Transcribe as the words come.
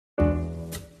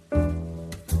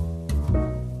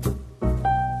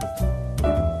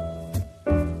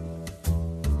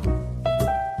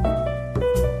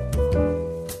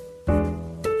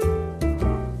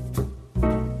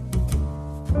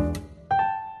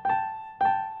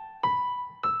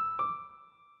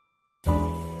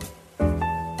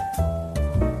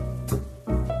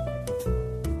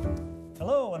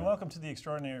to the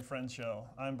Extraordinary Friends Show.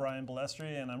 I'm Brian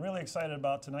Balestri, and I'm really excited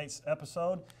about tonight's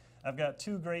episode. I've got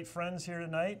two great friends here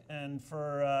tonight, and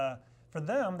for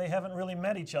them, they haven't really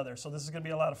met each other, so this is going to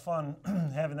be a lot of fun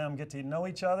having them get to know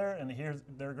each other and to hear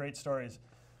their great stories.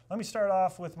 Let me start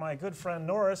off with my good friend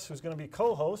Norris, who's going to be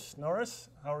co-host. Norris,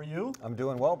 how are you? I'm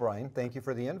doing well, Brian. Thank you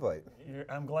for the invite.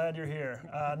 I'm glad you're here.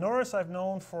 Norris, I've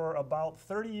known for about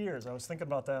 30 years. I was thinking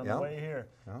about that on the way here.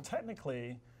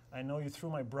 Technically, I know you through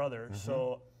my brother,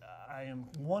 so I am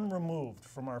one removed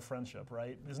from our friendship,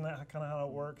 right? Isn't that kind of how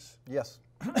it works? Yes.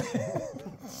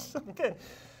 Good.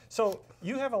 So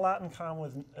you have a lot in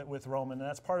common with Roman, and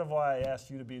that's part of why I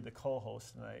asked you to be the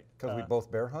co-host tonight. Because we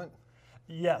both bear hunt?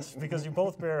 Yes, because you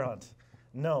both bear hunt.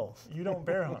 No, you don't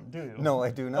bear hunt, do you? No, I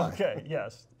do not. Okay,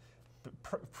 yes.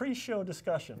 Pre-show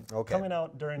discussion coming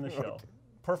out during the show.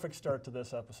 Perfect start to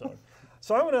this episode.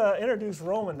 So I'm going to introduce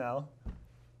Roman now.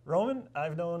 Roman,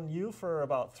 I've known you for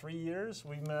about 3 years.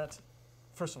 We met,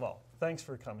 first of all, thanks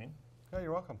for coming. Yeah,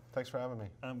 you're welcome. Thanks for having me.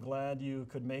 I'm glad you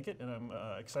could make it, and I'm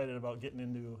excited about getting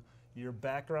into your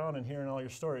background and hearing all your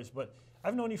stories. But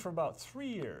I've known you for about 3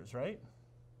 years, right?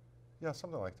 Yeah,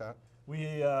 something like that.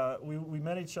 We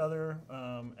met each other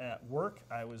at work.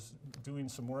 I was doing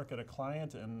some work at a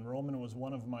client, and Roman was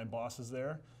one of my bosses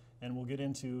there. And we'll get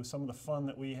into some of the fun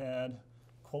that we had,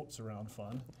 quotes around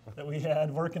fun, that we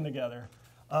had working together.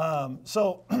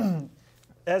 So,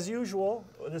 as usual,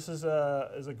 this is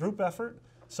a group effort.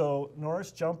 So,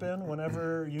 Norris, jump in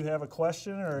whenever you have a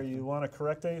question or you want to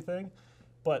correct anything.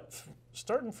 But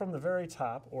starting from the very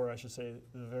top, or I should say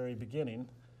the very beginning,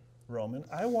 Roman,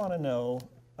 I want to know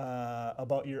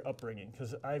about your upbringing,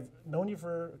 because I've known you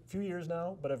for a few years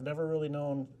now, but I've never really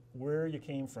known where you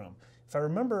came from. If I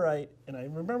remember right, and I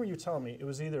remember you telling me, it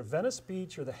was either Venice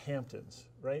Beach or the Hamptons,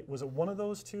 right? Was it one of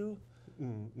those two?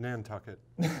 Nantucket.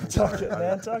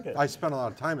 Nantucket. I spent a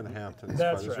lot of time in the Hamptons,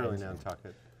 That's but it's right. really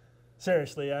Nantucket.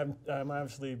 Seriously, I'm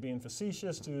obviously being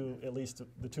facetious to at least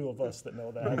the two of us that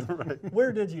know that. Right.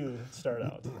 Where did you start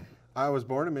out? I was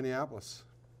born in Minneapolis.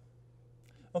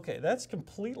 Okay, that's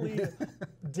completely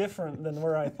different than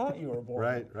where I thought you were born.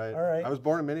 Right, right. All right. I was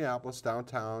born in Minneapolis,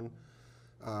 downtown,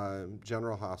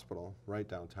 General Hospital, right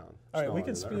downtown. All right, we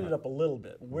can speed it up a little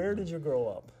bit. Where did you grow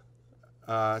up?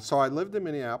 So I lived in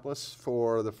Minneapolis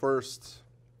for the first,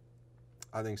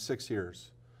 I think, 6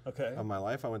 years of my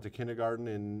life. I went to kindergarten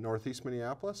in Northeast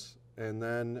Minneapolis, and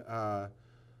then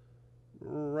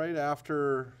right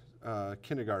after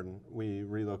kindergarten, we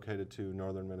relocated to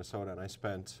northern Minnesota, and I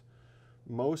spent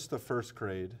most of first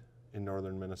grade in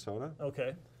northern Minnesota.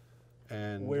 Okay.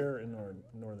 And where in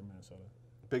northern Minnesota?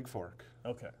 Big Fork.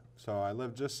 Okay. So I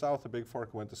lived just south of Big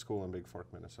Fork, went to school in Big Fork,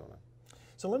 Minnesota.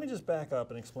 So let me just back up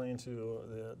and explain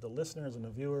to the listeners and the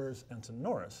viewers and to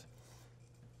Norris.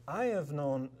 I have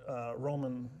known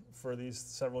Roman for these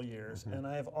several years, and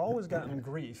I have always gotten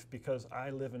grief because I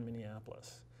live in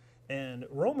Minneapolis. And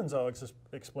Roman's always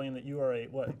explained that you are a,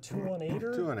 what,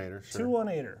 218er? 218er, sure.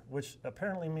 218er, which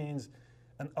apparently means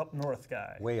an up north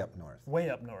guy. Way up north. Way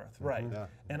up north, right. Yeah.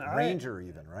 And Ranger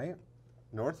even, right?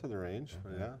 North of the range,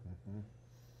 yeah.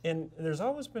 And there's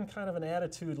always been kind of an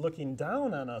attitude looking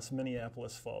down on us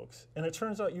Minneapolis folks. And it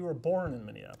turns out you were born in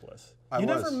Minneapolis. You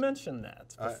never mentioned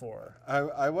that before.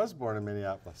 I was born in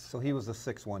Minneapolis. So he was a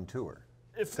 612er.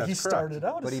 He started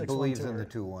out as but he 612er. believes in the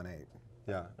 218.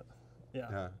 Yeah.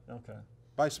 Yeah. Okay.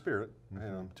 By spirit,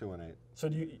 218. So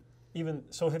do you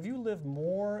so have you lived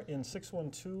more in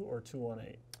 612 or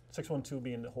 218? 612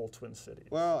 being the whole Twin Cities.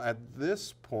 Well, at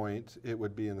this point, it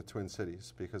would be in the Twin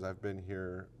Cities because I've been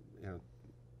here,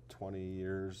 20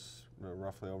 years,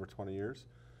 roughly over 20 years,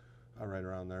 right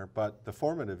around there. But the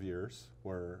formative years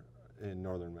were in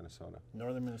northern Minnesota.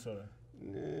 Northern Minnesota.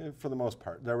 For the most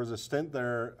part. There was a stint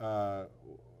there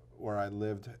where I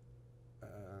lived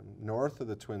north of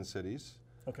the Twin Cities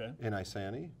in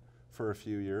Isani for a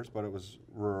few years, but it was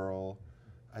rural.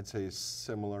 I'd say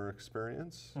similar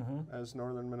experience as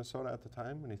northern Minnesota at the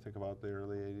time when you think about the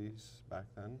early 80s back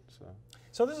then.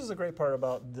 So this is a great part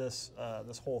about this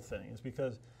this whole thing is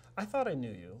because I thought I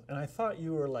knew you, and I thought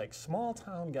you were like small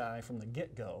town guy from the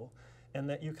get-go, and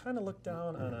that you kind of looked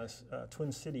down on us Twin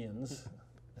Cityans,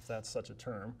 if that's such a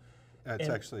term. It's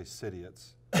actually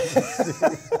Cityots.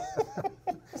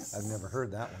 I've never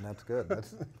heard that one. That's good.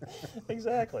 That's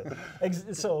exactly.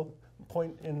 So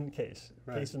point in case,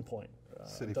 case in point.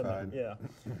 Cityfied. Yeah.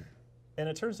 And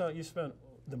it turns out you spent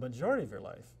the majority of your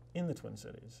life in the Twin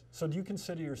Cities. So do you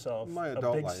consider yourself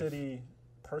a big city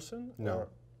person? No. Or,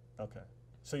 okay.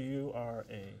 So you are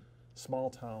a small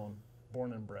town,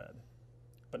 born and bred,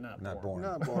 but not born.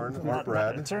 Not born or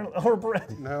bred. Or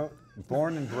bred. No.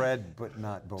 born and bred, but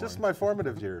not born. Just my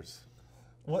formative years.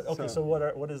 What? Okay, so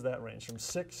what is that range from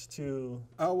 6 to?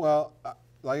 Oh well,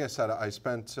 like I said, I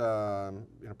spent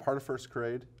part of first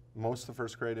grade, most of the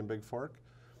first grade in Big Fork,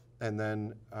 and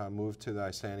then moved to the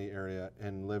Isani area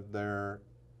and lived there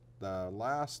the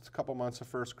last couple months of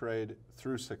first grade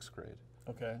through 6th grade.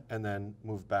 Okay. And then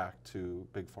moved back to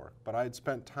Big Fork. But I'd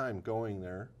spent time going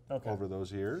there over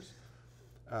those years.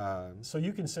 So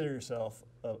you consider yourself,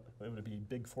 would it be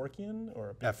Big Forkian or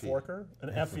a Big Effie. Forker? An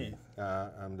Effie.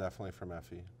 I'm definitely from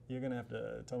Effie. You're going to have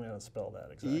to tell me how to spell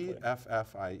that exactly.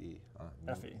 E-F-F-I-E.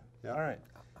 Effie. Yeah. All right.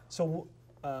 So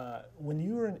when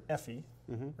you were in Effie,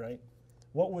 right,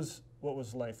 what was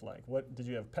life like? What did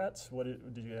you have pets? What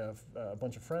did you have a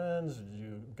bunch of friends? Did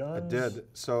you guns? I did.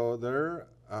 So there,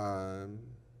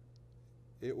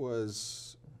 it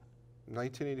was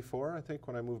 1984, I think,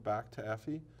 when I moved back to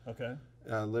Effie. Okay.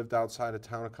 Lived outside of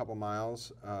town a couple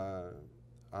miles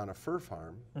on a fur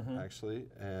farm, actually,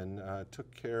 and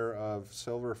took care of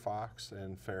silver fox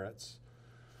and ferrets.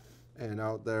 And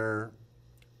out there...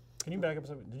 Can you back up a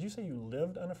second? Did you say you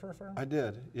lived on a fur farm? I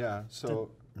did, yeah.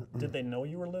 So did they know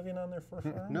you were living on their fur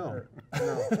farm? No,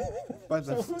 no. But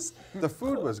the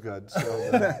food was good.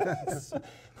 So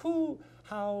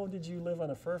how did you live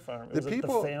on a fur farm? The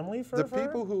people, the family fur farm? The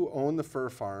people who owned the fur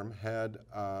farm had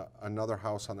another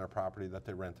house on their property that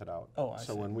they rented out. Oh, I see.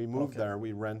 So when we moved there,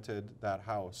 we rented that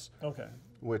house,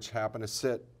 which happened to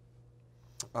sit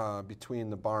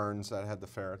between the barns that had the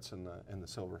ferrets and the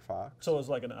silver fox. So it was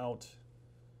like an outhouse?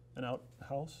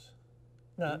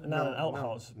 Not an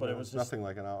outhouse, but it was just... nothing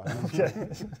like an outhouse. Okay.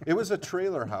 It was a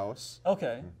trailer house.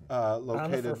 Okay.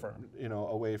 Located,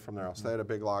 away from their house. They had a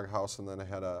big log house, and then they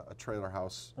had a trailer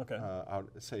house out,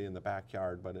 say, in the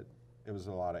backyard. But it was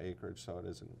a lot of acreage, so it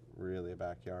isn't really a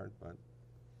backyard. But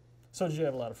so did you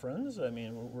have a lot of friends? I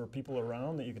mean, were people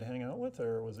around that you could hang out with,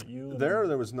 or was it you?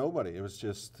 There was nobody. It was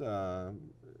just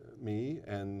me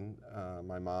and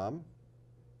my mom.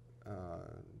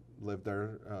 Lived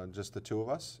there, just the two of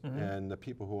us, and the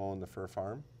people who owned the fur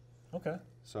farm. Okay.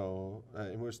 So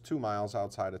it was 2 miles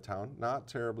outside of town, not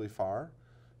terribly far,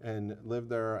 and lived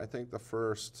there, I think, the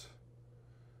first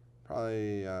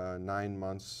probably 9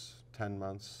 months, 10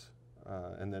 months,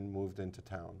 and then moved into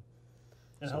town.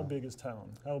 And so how big is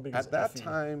town? How big is Effie? At that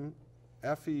time,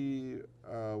 Effie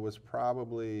was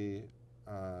probably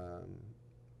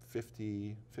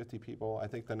 50 people. I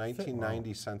think the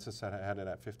 1990 census had it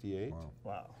at 58.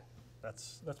 Wow.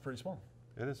 That's pretty small.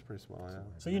 It is pretty small, yeah.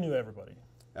 So you knew everybody?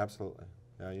 Absolutely.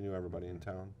 Yeah, you knew everybody in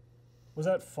town. Was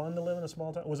that fun to live in a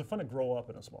small town? Was it fun to grow up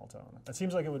in a small town? It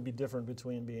seems like it would be different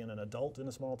between being an adult in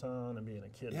a small town and being a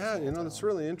kid in a small town. Yeah, that's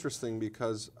really interesting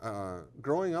because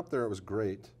growing up there, it was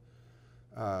great.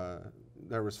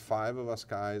 There was 5 of us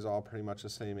guys, all pretty much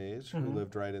the same age, who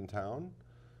lived right in town.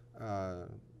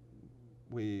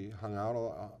 We hung out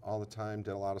all the time,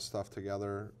 did a lot of stuff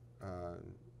together.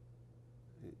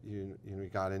 We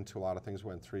got into a lot of things,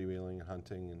 went 3-wheeling and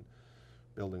hunting and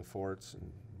building forts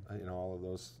and all of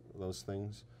those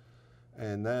things.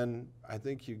 And then I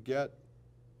think you get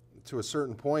to a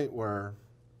certain point where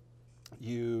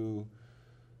you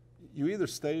either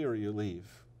stay or you leave,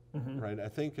 right? I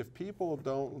think if people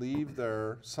don't leave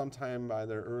there sometime by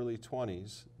their early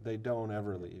 20s, they don't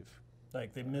ever leave.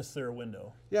 Like they miss their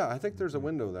window. Yeah, I think there's a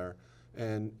window there.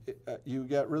 And you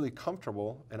get really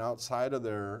comfortable, and outside of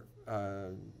there,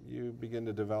 you begin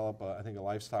to develop, I think, a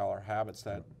lifestyle or habits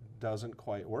that doesn't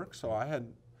quite work. So I had,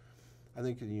 I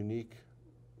think, a unique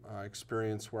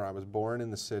experience where I was born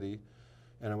in the city,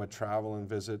 and I would travel and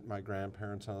visit my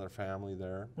grandparents and other family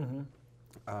there.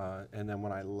 And then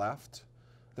when I left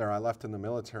there, I left in the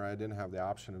military. I didn't have the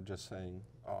option of just saying,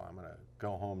 oh, I'm going to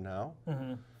go home now.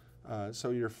 So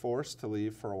you're forced to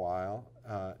leave for a while.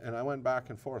 And I went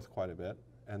back and forth quite a bit.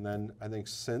 And then I think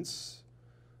since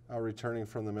returning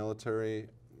from the military,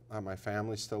 my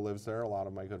family still lives there. A lot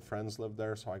of my good friends live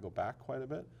there, so I go back quite a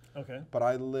bit. Okay. But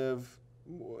I live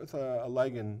with a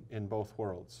leg in both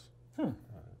worlds.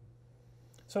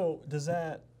 So does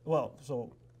that, well,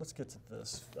 so let's get to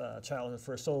this challenge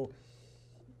first. So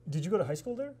did you go to high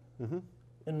school there?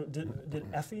 And did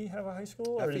Effie have a high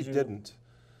school? Or Effie didn't.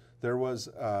 There was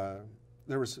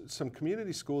some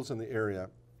community schools in the area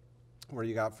where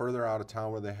you got further out of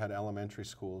town where they had elementary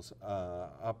schools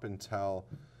up until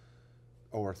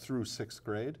or through 6th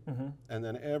grade. And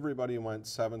then everybody went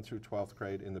 7th through 12th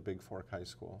grade in the Big Fork High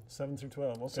School. 7 through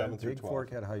 12, okay. 7 through 12. Big Fork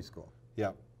had high school.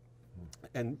 Yeah.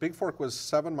 And Big Fork was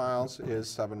 7 miles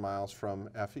from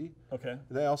Effie. Okay.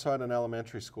 They also had an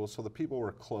elementary school, so the people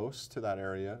were close to that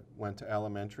area, went to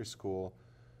elementary school,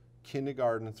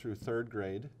 kindergarten through 3rd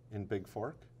grade in Big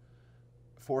Fork,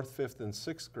 4th, 5th, and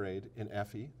 6th grade in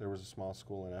Effie. There was a small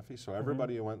school in Effie, so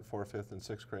everybody who went 4th, 5th, and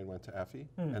 6th grade went to Effie,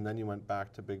 and then you went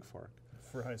back to Big Fork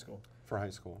For high school. for high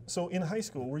school. So in high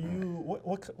school, were you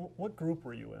what group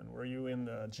were you in? Were you in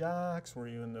the jocks? Were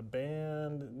you in the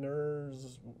band,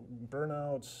 nerds,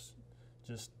 burnouts?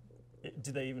 Just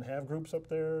did they even have groups up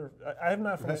there? I'm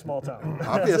not from a small town.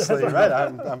 Obviously, right?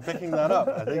 I'm picking that up.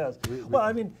 I think. Yes. Well,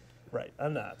 I mean, right?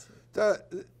 I'm not.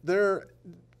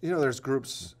 There's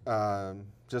groups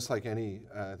just like any,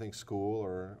 I think, school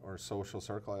or social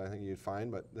circle. I think you'd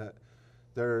find, but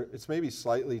it's maybe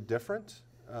slightly different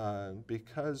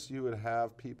because you would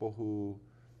have people who.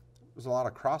 There's a lot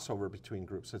of crossover between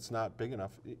groups. It's not big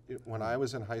enough. When I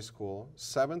was in high school,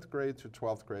 7th grade through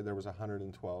 12th grade, there was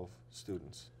 112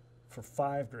 students. For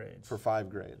 5 grades. For 5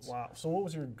 grades. Wow. So what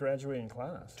was your graduating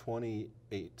class?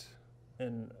 28.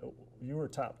 And you were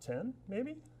top 10,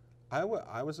 maybe? I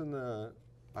was in the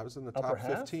Upper top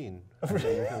half? 15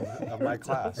 of my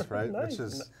class, right? Nice. Which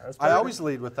is That's I better. always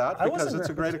lead with that because it's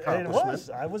a great accomplishment. It was.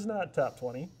 I was not top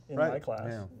 20 in Right. my class,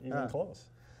 Yeah. even close.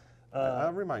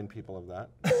 I'll remind people of that.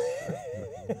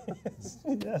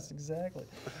 Yes, exactly.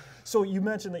 So you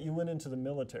mentioned that you went into the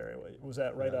military. Was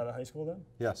that right out of high school then?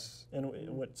 Yes. And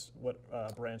what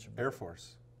branch of Air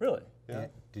Force. Really? Yeah.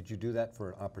 And did you do that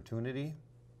for opportunity,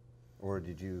 or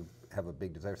did you have a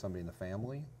big desire? Somebody in the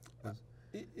family?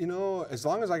 As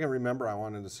long as I can remember, I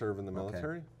wanted to serve in the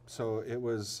military. So it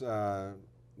was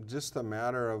just a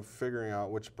matter of figuring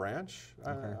out which branch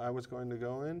I was going to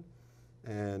go in.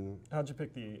 And how'd you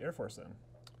pick the Air Force then?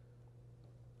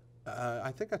 I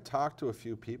think I talked to a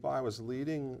few people. I was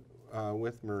leading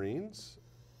with Marines.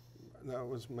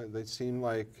 They seemed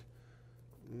like,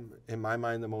 in my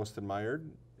mind, the most admired.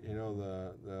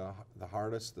 The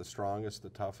hardest, the strongest, the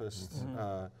toughest.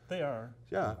 They are.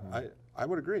 Yeah, I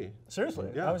would agree. Seriously?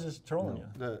 Yeah. I was just trolling you.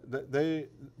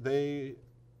 They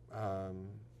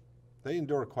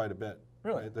endure quite a bit.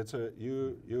 Really? Right?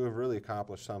 You have really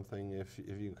accomplished something if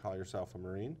you can call yourself a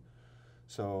Marine.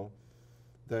 So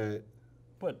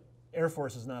But Air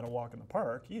Force is not a walk in the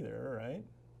park either, right?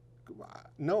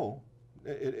 No,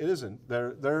 it isn't.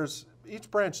 There's each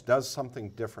branch does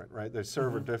something different, right? They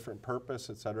serve a different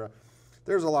purpose, et cetera.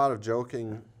 There's a lot of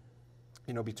joking,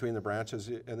 between the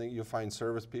branches. I think you'll find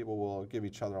service people will give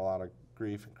each other a lot of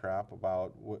grief and crap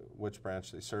about which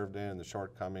branch they served in, the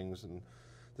shortcomings and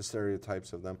the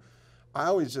stereotypes of them. I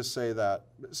always just say that,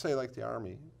 like the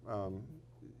Army,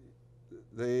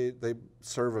 they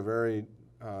serve a very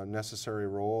necessary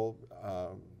role,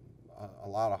 a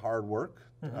lot of hard work,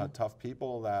 tough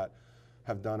people that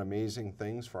have done amazing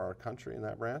things for our country in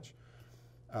that branch.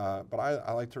 But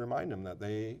I like to remind them that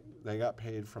they got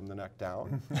paid from the neck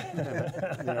down. In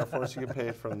the Air Force, you get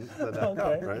paid from the neck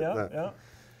up, right? Yeah.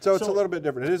 So it's a little bit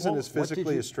different. It isn't Well, as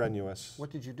physically as strenuous.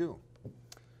 What did you do?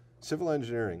 Civil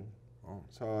engineering. Oh.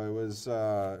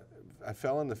 So I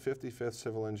fell in the 55th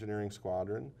Civil Engineering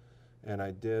Squadron, and I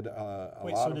did a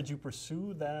Wait, lot so of... did you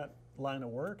pursue that line of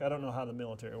work? I don't know how the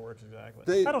military works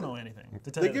exactly. I don't know anything.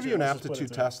 To tell They you give the you an truth, let's just put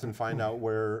aptitude it test and find out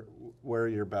where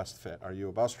you're best fit. Are you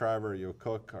a bus driver? Are you a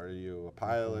cook? Are you a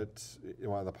pilot?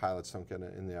 Well, the pilots don't get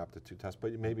it in the aptitude test,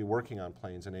 but you may be working on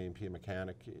planes, an A&P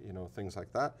mechanic, things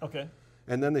like that. Okay.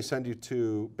 And then they send you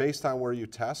to, based on where you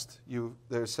test,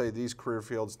 they say these career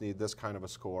fields need this kind of a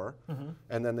score.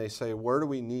 And then they say, where do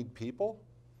we need people?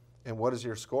 And what is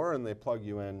your score? And they plug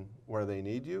you in where they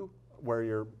need you, where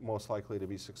you're most likely to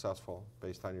be successful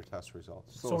based on your test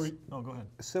results. So go ahead.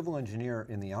 A civil engineer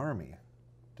in the Army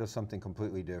does something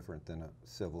completely different than a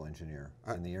civil engineer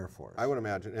in the Air Force. I would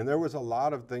imagine. And there was a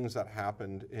lot of things that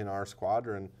happened in our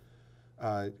squadron.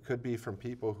 It could be from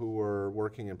people who were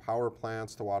working in power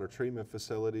plants to water treatment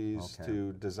facilities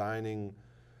to designing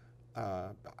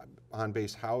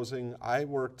on-base housing. I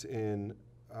worked in,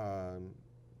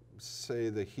 say,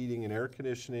 the heating and air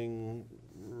conditioning,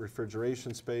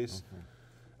 refrigeration space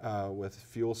with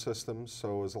fuel systems.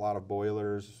 So it was a lot of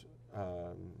boilers.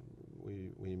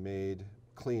 We made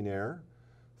clean air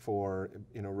for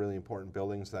really important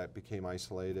buildings that became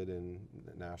isolated in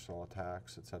national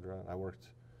attacks, et cetera. I worked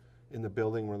in the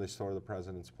building where they store the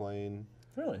president's plane.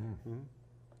 Really?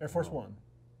 Air Force One?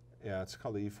 Yeah, it's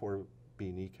called the E-4B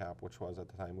NECAP, which was at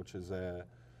the time, which is a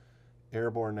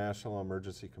Airborne National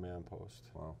Emergency Command Post.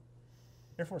 Wow.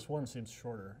 Air Force One seems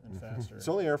shorter and faster. It's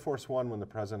only Air Force One when the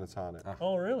president's on it.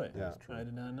 Oh, really? Yeah. I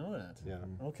did not know that. Yeah.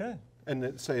 Okay.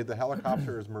 And say the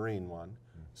helicopter is Marine One,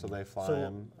 so they fly So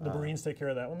them. the Marines take care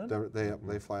of that one then?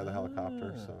 They fly the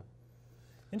helicopter. So.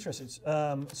 Interesting.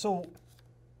 So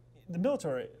the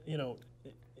military, you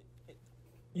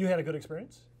had a good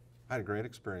experience? I had a great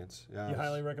experience. Yeah. You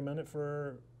highly recommend it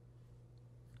for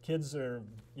kids or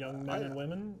young men and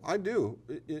women? I do.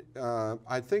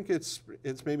 I think it's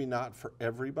maybe not for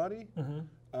everybody,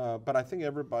 but I think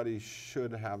everybody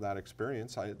should have that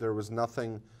experience. There was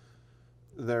nothing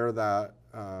there that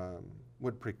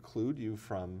would preclude you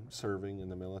from serving in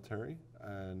the military,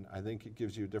 and I think it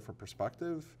gives you a different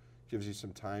perspective, gives you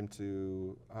some time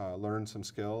to learn some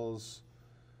skills.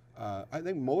 I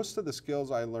think most of the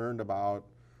skills I learned about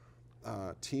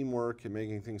teamwork and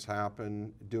making things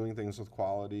happen, doing things with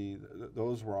quality,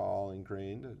 those were all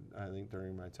ingrained, I think,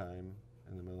 during my time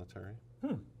in the military.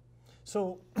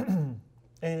 So,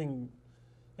 any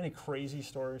crazy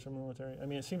stories from the military? I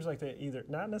mean, it seems like they either,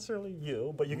 not necessarily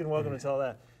you, but you can welcome to tell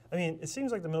that. I mean, it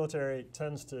seems like the military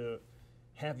tends to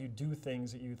have you do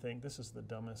things that you think, this is the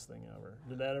dumbest thing ever.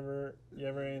 Did that you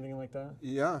ever anything like that?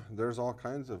 Yeah, there's all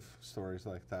kinds of stories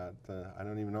like that. I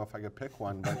don't even know if I could pick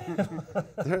one,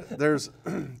 but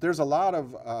there's a lot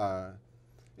of,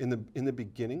 in the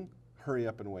beginning, hurry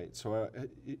up and wait. So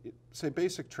say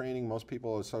basic training, most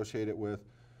people associate it with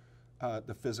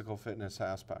the physical fitness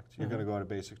aspect. You're going to go to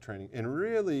basic training. And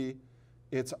really,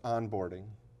 it's onboarding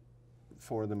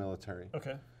for the military.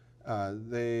 Okay.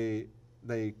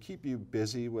 They keep you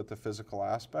busy with the physical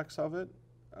aspects of it.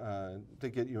 They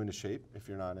get you into shape if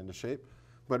you're not into shape.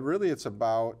 But really it's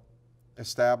about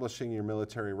establishing your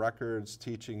military records,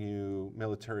 teaching you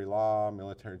military law,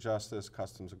 military justice,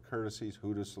 customs and courtesies,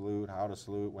 who to salute, how to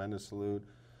salute, when to salute,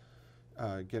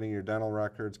 getting your dental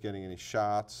records, getting any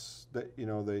shots.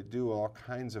 They do all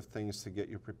kinds of things to get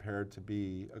you prepared to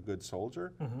be a good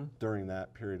soldier during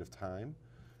that period of time,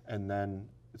 and then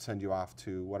send you off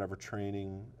to whatever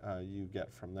training you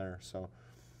get from there. So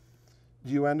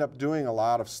you end up doing a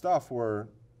lot of stuff where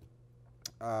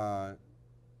you're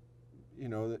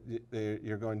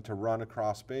going to run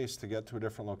across base to get to a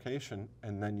different location,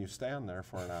 and then you stand there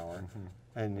for an hour.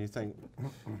 And you think,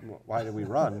 why did we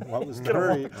run? What was the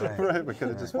hurry? Right, we could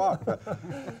have just walked. But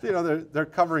they're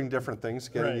covering different things,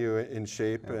 getting you in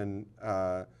shape, and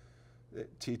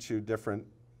teach you different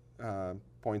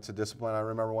points of discipline. I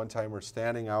remember one time we're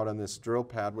standing out on this drill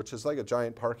pad, which is like a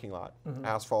giant parking lot,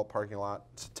 asphalt parking lot.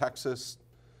 It's Texas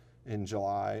in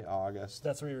July, August.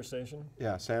 That's where you were stationed?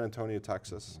 Yeah, San Antonio,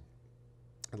 Texas,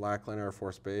 at Lackland Air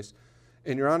Force Base.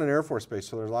 And you're on an Air Force base,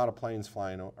 so there's a lot of planes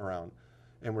flying around.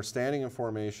 And we're standing in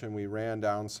formation. We ran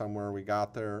down somewhere. We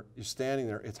got there. You're standing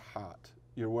there. It's hot.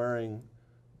 You're wearing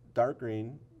dark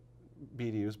green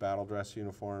BDUs, battle dress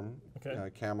uniform,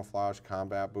 camouflage,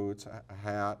 combat boots, a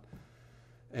hat,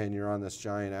 and you're on this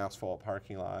giant asphalt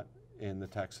parking lot in the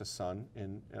Texas sun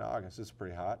in August. It's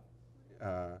pretty hot.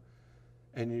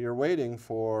 And you're waiting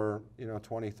for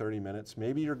 20, 30 minutes.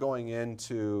 Maybe you're going in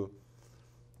to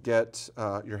get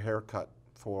your hair cut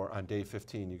on day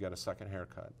 15. You get a second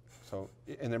haircut. So,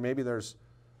 and there's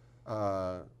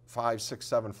 5, 6,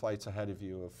 7 flights ahead of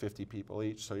you of 50 people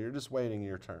each. So you're just waiting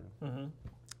your turn.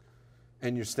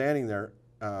 And you're standing there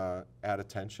at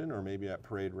attention or maybe at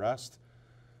parade rest,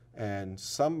 and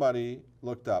somebody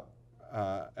looked up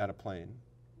at a plane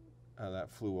that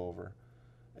flew over,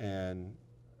 and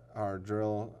our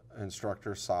drill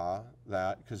instructor saw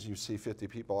that, because you see 50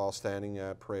 people all standing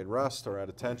at parade rest or at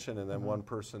attention, and then one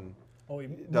person he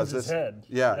does his this. Head.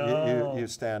 Yeah, you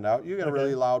stand out. You get a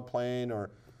really loud plane or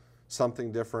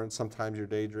something different. Sometimes you're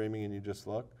daydreaming and you just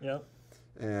look. Yeah.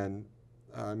 And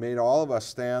made all of us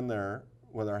stand there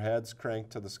with our heads cranked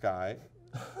to the sky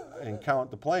and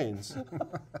count the planes.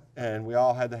 And we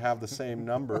all had to have the same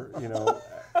number,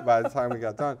 by the time we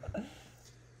got done.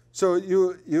 So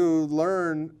you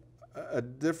learn a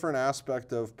different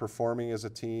aspect of performing as a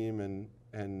team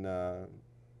and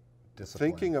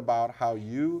thinking about how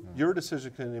your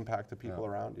decision can impact the people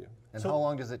around you. And how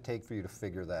long does it take for you to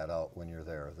figure that out when you're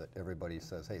there, that everybody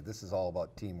says, hey, this is all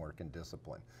about teamwork and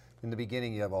discipline? In the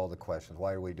beginning, you have all the questions.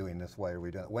 Why are we doing this? Why are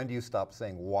we doing it? When do you stop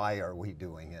saying, why are we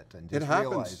doing it? And just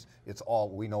realize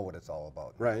we know what it's all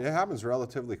about. Right. It happens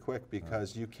relatively quick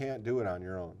because you can't do it on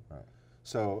your own. Right.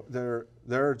 So there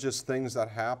are just things that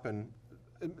happen.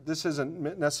 This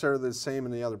isn't necessarily the same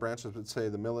in the other branches, but say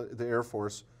the Air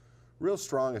Force, real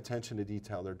strong attention to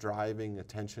detail. They're driving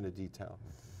attention to detail.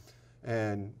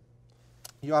 And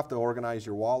you have to organize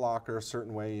your wall locker a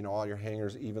certain way, all your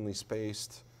hangers evenly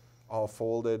spaced, all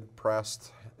folded,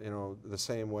 pressed, the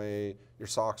same way. Your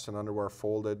socks and underwear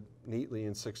folded neatly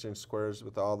in 6-inch squares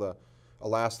with all the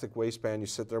elastic waistband. You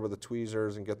sit there with the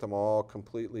tweezers and get them all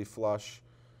completely flush.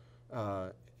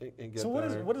 So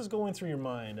what is going through your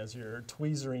mind as you're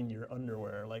tweezering your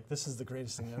underwear? Like, this is the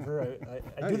greatest thing ever.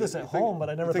 I do this at home, but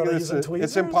I never thought I'd use tweezers.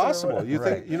 It's impossible. You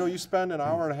think you spend an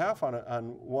hour and a half on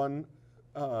one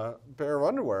pair of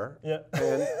underwear. Yeah.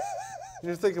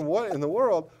 You're thinking, what in the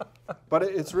world? But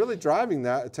it's really driving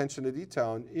that attention to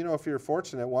detail. And, you know, if you're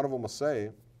fortunate, one of them will say,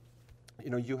 you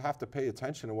know, you have to pay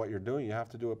attention to what you're doing. You have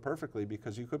to do it perfectly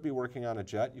because you could be working on a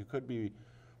jet. You could be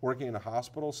working in a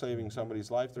hospital, saving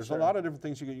somebody's life. There's a lot of different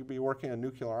things. You could be working on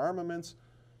nuclear armaments.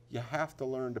 You have to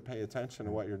learn to pay attention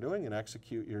to what you're doing and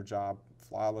execute your job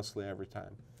flawlessly every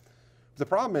time. The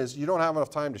problem is you don't have enough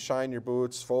time to shine your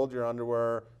boots, fold your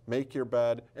underwear, make your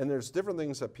bed, and there's different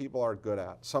things that people are good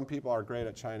at. Some people are great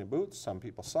at shining boots, some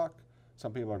people suck.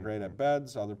 Some people are great at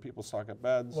beds, other people suck at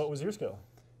beds. What was your skill?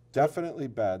 Definitely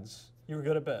beds. You were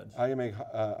good at beds. I can make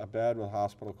a bed with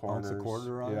hospital corners. Ounce a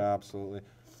quarter on it? Yeah, absolutely.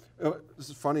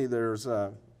 It's funny, there's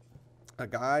a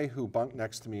guy who bunked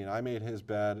next to me, and I made his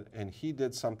bed, and he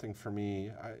did something for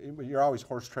me. You're always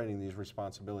horse training these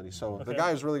responsibilities. So the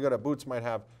guy who's really good at boots might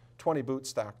have 20 boots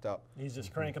stacked up. He's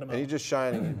just cranking them out. And he's just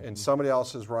shining it. And somebody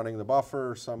else is running the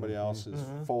buffer, somebody else is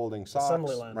folding socks.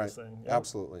 Assembly line, right. this thing. Yep.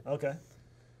 Absolutely. Okay.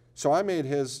 So I made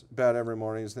his bed every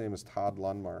morning. His name is Todd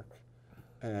Lundmark.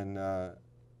 And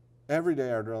every day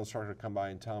our drill instructor would come by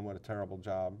and tell him what a terrible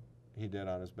job he did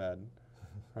on his bed.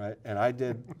 Right? And I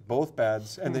did both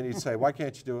beds, and then he'd say, why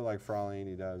can't you do it like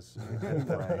Fraulini does?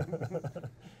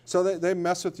 So they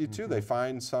mess with you too. They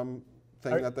find something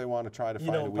that they want to try to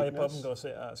find a weakness. You don't pipe up and go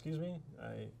say, excuse me,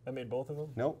 I made both of them?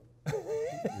 Nope.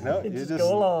 No, you just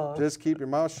go along. Just keep your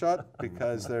mouth shut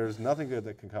because there's nothing good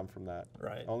that can come from that.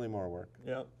 Right. Only more work.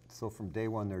 Yep. So from day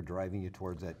one, they're driving you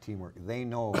towards that teamwork. They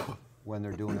know when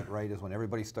they're doing it right is when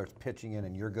everybody starts pitching in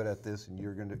and you're good at this and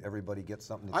you're going to, everybody gets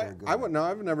something that they're good at. No,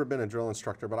 I've never been a drill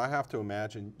instructor, but I have to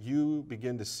imagine you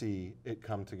begin to see it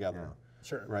come together. Yeah.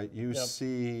 Sure. Right? You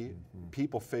see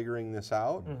people figuring this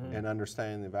out and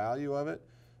understanding the value of it,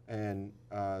 and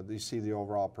you see the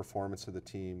overall performance of the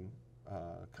team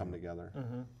come together.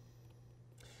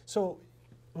 So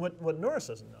what Norris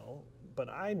doesn't know, but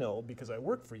I know because I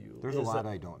work for you. There's a lot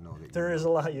I don't know. There is a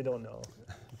lot you don't know.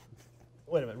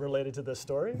 Wait a minute, related to this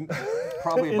story?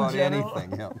 Probably about general?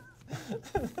 anything,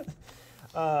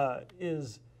 yeah.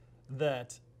 Is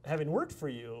that having worked for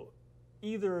you,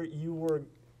 either you were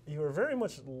very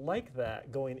much like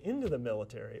that going into the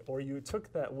military, or you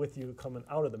took that with you coming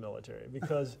out of the military.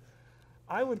 Because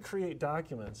I would create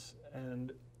documents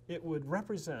and it would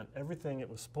represent everything it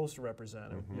was supposed to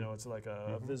represent. You know, it's like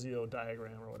a Visio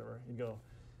diagram or whatever. You'd go,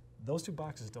 those two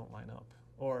boxes don't line up.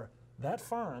 Or that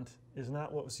font is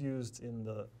not what was used in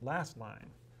the last line.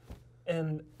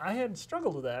 And I had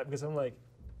struggled with that because I'm like,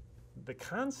 the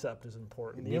concept is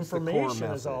important. The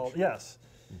information is all, yes.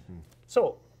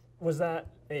 So was that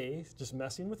A, just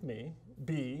messing with me,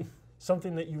 B,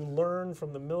 something that you learned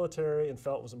from the military and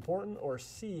felt was important, or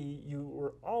C, you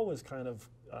were always kind of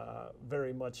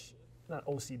very much, not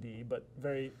OCD, but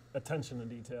very attention to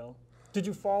detail? Did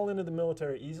you fall into the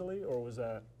military easily, or was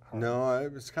that hard? No,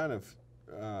 it was kind of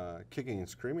kicking and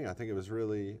screaming. I think it was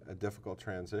really a difficult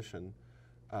transition.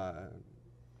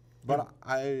 But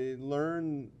I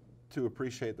learned to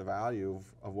appreciate the value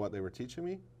of what they were teaching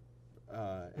me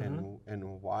and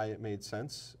why it made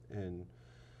sense. And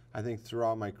I think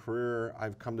throughout my career,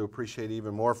 I've come to appreciate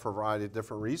even more for a variety of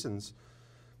different reasons.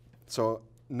 So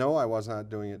no, I was not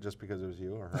doing it just because it was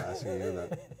you or harassing you.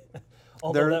 That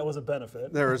Although that was a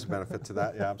benefit. There is a benefit to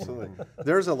that, yeah, absolutely.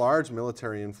 There's a large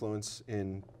military influence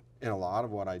in a lot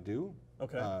of what I do.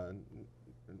 Okay.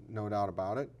 No doubt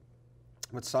about it.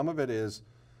 But some of it is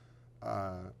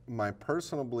my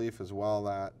personal belief as well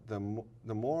that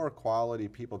the more quality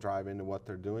people drive into what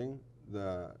they're doing,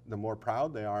 the more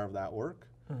proud they are of that work,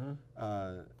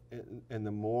 and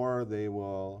the more they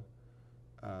will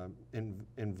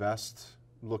invest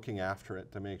looking after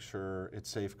it to make sure it's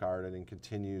safeguarded and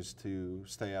continues to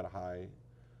stay at a high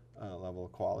level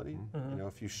of quality. You know,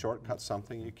 if you shortcut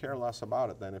something, you care less about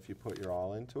it than if you put your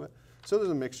all into it. So there's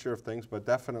a mixture of things, but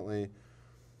definitely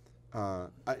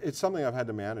it's something I've had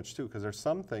to manage too, because there's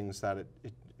some things that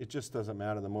it just doesn't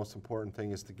matter. The most important thing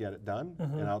is to get it done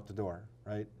and out the door,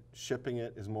 right? Shipping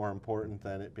it is more important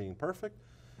than it being perfect,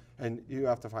 and you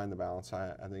have to find the balance.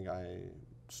 I think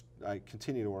I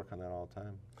continue to work on that all the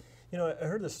time. You know, I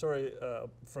heard this story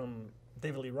from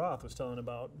David Lee Roth was telling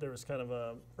about, there was kind of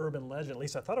a urban legend, at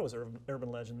least I thought it was an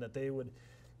urban legend, that they would,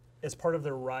 as part of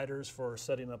their riders for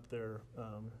setting up their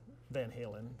Van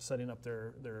Halen, setting up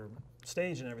their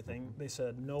stage and everything, they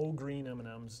said no green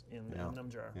M&Ms in the M&M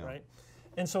jar, right?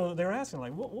 And so they were asking,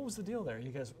 like, what was the deal there?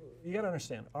 You guys, you got to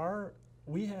understand,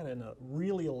 we had a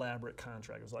really elaborate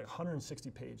contract. It was like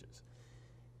 160 pages.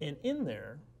 And in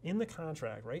there, in the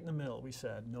contract, right in the middle, we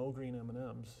said no green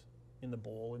M&Ms in the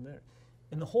bowl in there.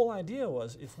 And the whole idea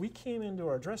was, if we came into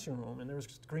our dressing room and there was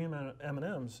green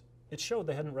M&Ms, it showed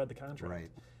they hadn't read the contract.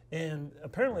 Right. And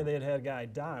apparently they had had a guy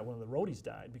die, one of the roadies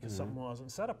died because something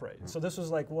wasn't set up right. So this was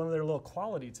like one of their little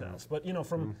quality tests. But you know,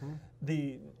 from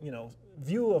the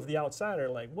view of the outsider,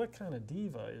 like what kind of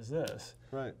diva is this?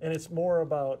 Right. And it's more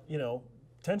about, you know,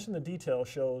 attention to detail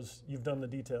shows you've done the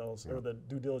details or the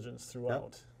due diligence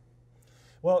throughout.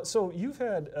 Well, so you've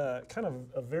had kind of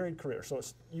a varied career. So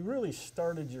you really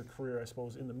started your career, I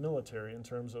suppose, in the military in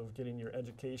terms of getting your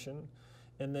education.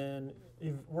 And then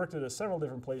you've worked at several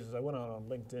different places. I went out on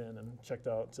LinkedIn and checked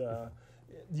out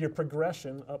your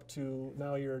progression up to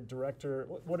now you're director.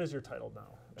 What is your title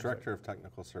now? Director of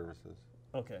Technical Services.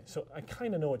 Okay, so I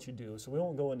kind of know what you do, so we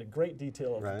won't go into great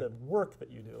detail of the work that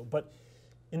you do. But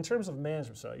in terms of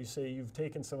management side, you say you've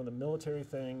taken some of the military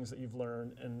things that you've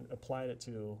learned and applied it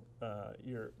to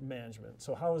your management.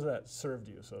 So how has that served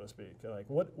you, so to speak? Like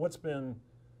what's been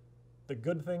the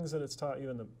good things that it's taught you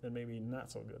and maybe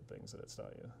not so good things that it's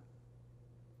taught you?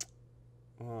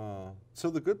 So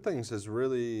the good things is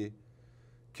really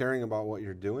caring about what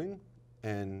you're doing,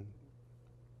 and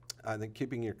I think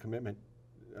keeping your commitment.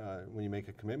 When you make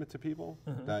a commitment to people,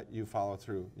 that you follow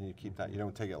through and you keep that. You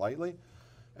don't take it lightly,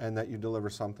 and that you deliver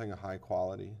something of high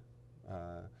quality.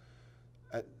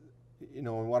 You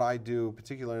know, in what I do,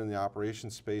 particularly in the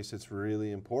operations space, it's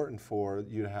really important for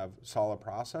you to have solid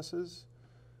processes,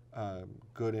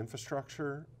 good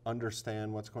infrastructure,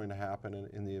 understand what's going to happen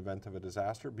in the event of a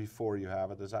disaster before you have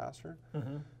a disaster,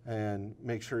 and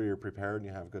make sure you're prepared and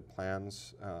you have good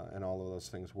plans, and all of those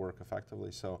things work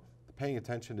effectively. So paying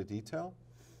attention to detail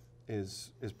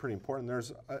is pretty important.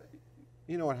 There's,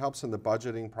 you know, it helps in the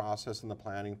budgeting process and the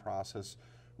planning process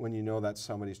when you know that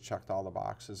somebody's checked all the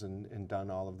boxes and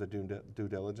done all of the due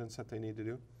diligence that they need to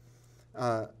do.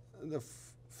 The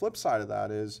flip side of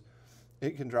that is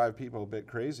it can drive people a bit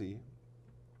crazy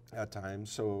at times,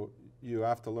 so you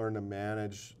have to learn to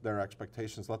manage their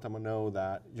expectations, let them know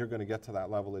that you're going to get to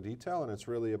that level of detail, and it's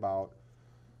really about,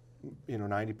 you know,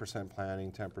 90%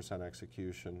 planning, 10%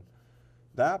 execution.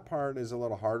 That part is a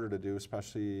little harder to do,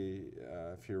 especially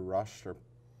if you're rushed or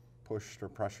pushed or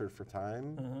pressured for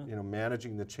time. You know,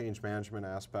 managing the change management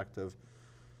aspect of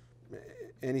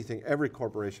anything, every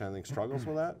corporation I think struggles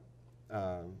with that.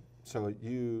 So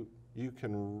you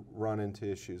can run into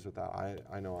issues with that.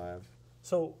 I know I have.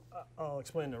 So I'll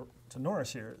explain to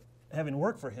Norris here. Having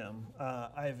worked for him,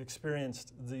 I've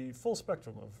experienced the full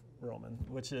spectrum of Roman,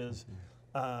 which is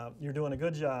you're doing a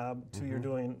good job to you're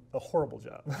doing a horrible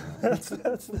job.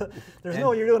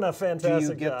 You're doing a fantastic job. Do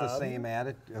you get the same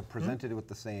presented with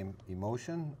the same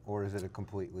emotion, or is it a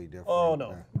completely different? Oh,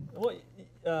 no.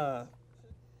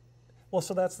 Well,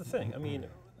 so that's the thing. I mean,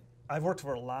 I've worked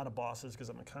for a lot of bosses because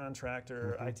I'm a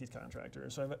contractor, IT contractor.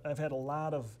 So I've had a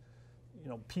lot of, you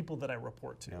know, people that I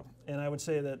report to. And I would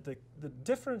say that the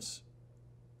difference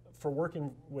for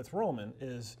working with Roman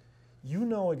is you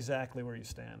know exactly where you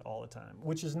stand all the time,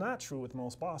 which is not true with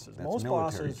most bosses. That's most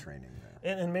military bosses, training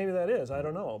there. And maybe that is, I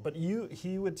don't know. But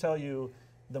he would tell you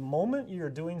the moment you're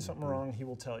doing something wrong, he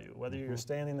will tell you. Whether you're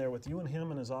standing there with you and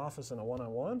him in his office in a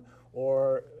one-on-one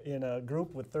or in a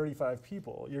group with 35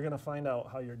 people, you're going to find out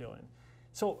how you're doing.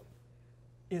 So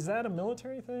is that a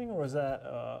military thing, or is that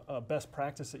a best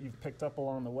practice that you've picked up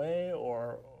along the way,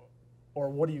 or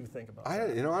what do you think about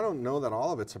that? You know, I don't know that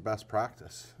all of it's a best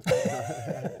practice.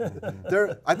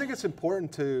 I think it's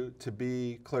important to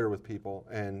be clear with people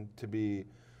and to be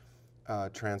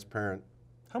transparent.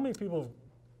 How many people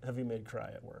have you made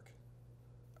cry at work?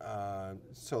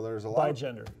 So there's a lot. By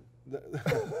gender.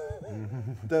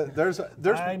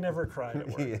 I never cried at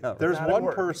work. Yeah, there's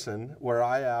one person where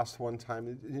I asked one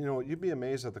time, you know, you'd be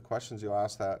amazed at the questions you'll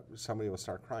ask that somebody will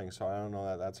start crying. So I don't know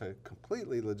that that's a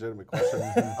completely legitimate question.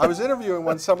 I was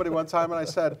interviewing somebody one time and I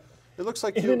said, it looks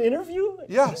like in an interview?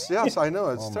 Yes, I know,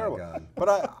 it's terrible. My God.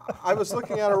 But I was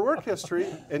looking at her work history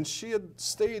and she had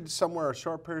stayed somewhere a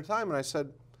short period of time and I said,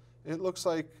 it looks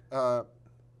like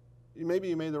maybe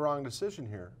you made the wrong decision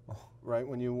here. Right,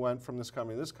 when you went from this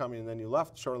company to this company and then you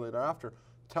left shortly thereafter.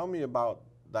 Tell me about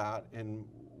that and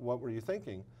what were you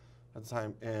thinking at the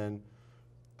time? And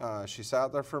she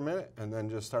sat there for a minute and then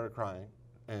just started crying.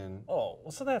 And oh,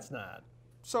 well, so that's not.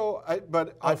 So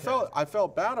I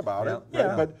felt bad about it.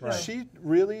 Yeah, but she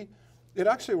really, it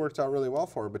actually worked out really well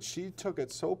for her. But she took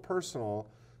it so personal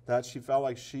that she felt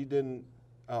like she didn't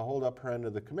hold up her end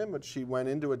of the commitment. She went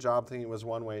into a job thinking it was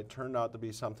one way. It turned out to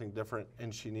be something different,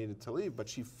 and she needed to leave. But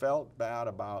she felt bad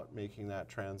about making that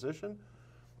transition,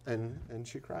 and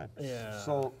she cried. Yeah.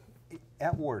 So,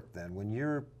 at work then,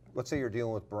 when let's say you're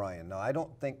dealing with Brian. Now, I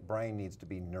don't think Brian needs to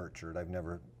be nurtured. I've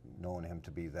never known him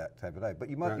to be that type of guy. But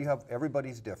you have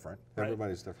everybody's different.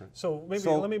 Everybody's different. So maybe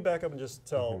let me back up and just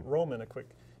tell Roman a quick.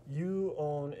 you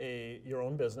own your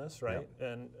own business, right?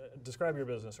 Yep. And describe your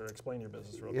business or explain your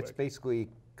business real quick. It's basically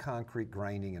concrete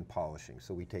grinding and polishing.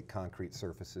 So we take concrete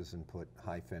surfaces and put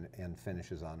high-end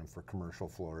finishes on them for commercial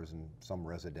floors and some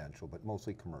residential, but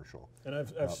mostly commercial. And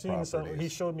I've seen some. properties. He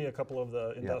showed me a couple of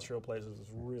the industrial places.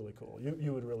 It's really cool.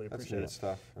 You would really That's appreciate neat it.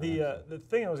 stuff. The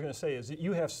thing I was going to say is that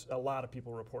you have a lot of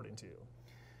people reporting to you,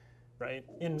 right?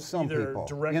 In Some either people,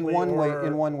 directly in one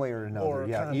or way or another. or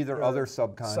Yeah, either or other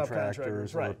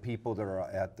subcontractors or right, people that are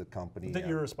at the company. that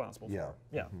you're responsible for. Yeah.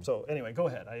 Yeah. So anyway, go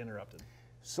ahead. I interrupted.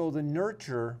 So the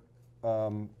nurture,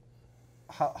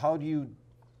 how do you?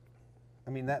 I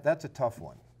mean, that's a tough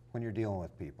one when you're dealing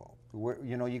with people.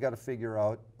 You know, you got to figure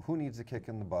out who needs a kick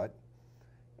in the butt,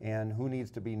 and who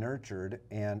needs to be nurtured.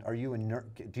 And are you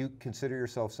do you consider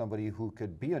yourself somebody who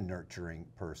could be a nurturing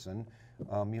person?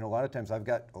 You know, a lot of times I've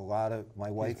got a lot of my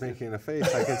wife. He's making a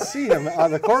face. I can see him out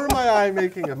of the corner of my eye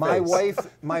making a face.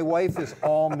 My wife is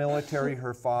all military.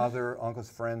 Her father,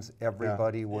 uncles, friends,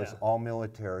 everybody was all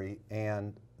military,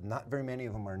 and not very many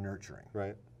of them are nurturing.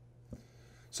 Right.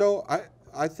 So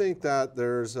I think that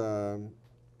there's a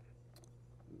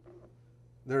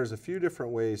few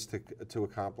different ways to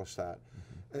accomplish that.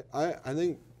 I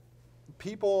think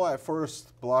people at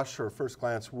first blush or first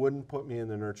glance wouldn't put me in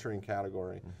the nurturing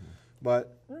category.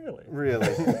 But really.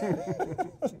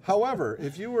 However,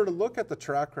 if you were to look at the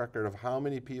track record of how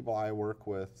many people I work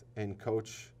with and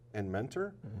coach and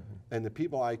mentor, and the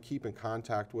people I keep in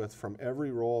contact with from every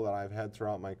role that I've had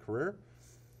throughout my career,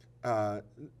 I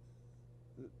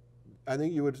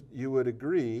think you would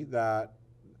agree that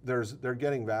they're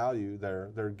getting value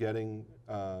there. They're getting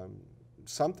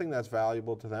something that's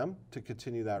valuable to them to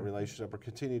continue that relationship or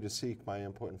continue to seek my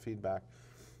input and feedback.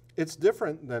 It's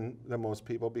different than most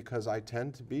people because I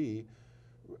tend to be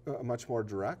much more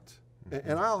direct.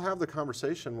 And I'll have the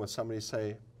conversation with somebody,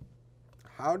 say,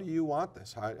 how do you want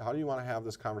this? How do you want to have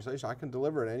this conversation? I can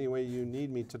deliver it any way you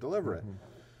need me to deliver it.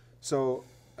 So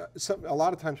a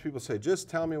lot of times people say, just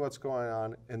tell me what's going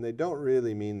on, and they don't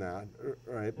really mean that,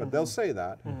 right? But they'll say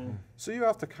that. So you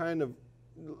have to kind of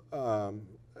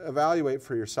evaluate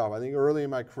for yourself. I think early in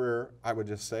my career, I would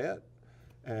just say it.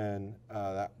 And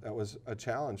that was a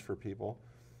challenge for people.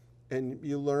 And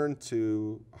you learn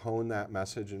to hone that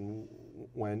message. And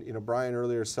when, you know, Brian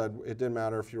earlier said it didn't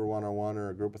matter if you were one-on-one or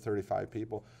a group of 35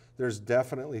 people, there's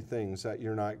definitely things that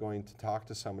you're not going to talk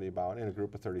to somebody about in a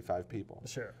group of 35 people.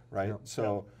 Sure. Right? Yep.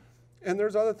 So, and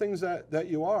there's other things that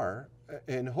you are.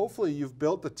 And hopefully you've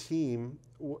built a team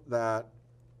that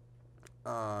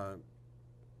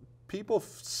people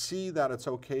see that it's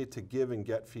okay to give and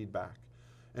get feedback.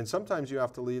 And sometimes you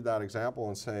have to lead that example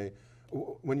and say,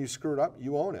 when you screwed up,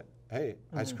 you own it. Hey,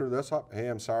 I screwed this up. Hey,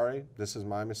 I'm sorry. This is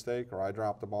my mistake, or I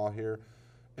dropped the ball here.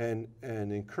 And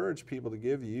encourage people to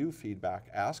give you feedback,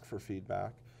 ask for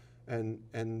feedback, and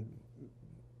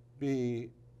be,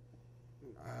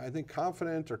 I think,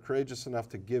 confident or courageous enough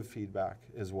to give feedback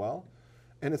as well.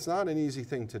 And it's not an easy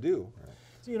thing to do.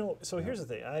 So, you know, so here's the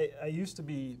thing. I used to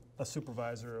be a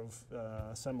supervisor of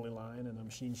assembly line in a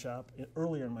machine shop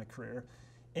earlier in my career.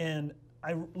 And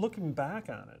looking back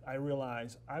on it, I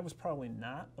realized I was probably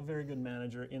not a very good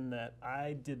manager in that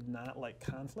I did not like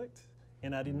conflict,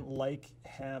 and I didn't like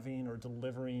having or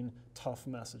delivering tough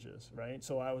messages, right?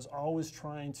 So I was always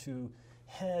trying to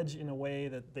hedge in a way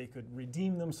that they could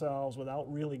redeem themselves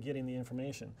without really getting the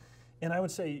information. And I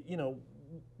would say, you know,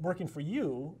 working for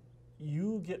you,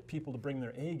 you get people to bring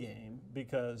their A game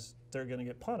because they're going to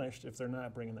get punished if they're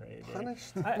not bringing their A game.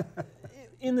 Punished?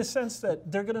 In the sense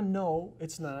that they're going to know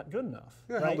it's not good enough.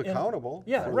 You're right? held accountable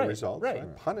for the results.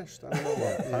 Right. Punished? I don't know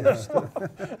what punished.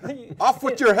 Off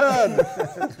with your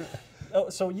head!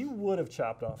 So you would have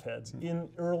chopped off heads in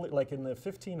like in the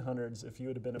 1500s. If you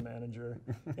would have been a manager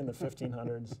in the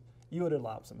 1500s, you would have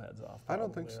lopped some heads off. I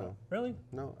don't think so. Really?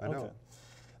 No, I don't.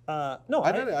 No,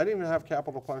 I didn't even have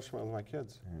capital punishment with my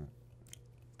kids.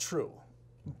 True.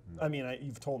 I mean,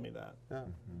 you've told me that. Yeah.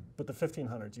 But the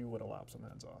 1500s, you would have lopped some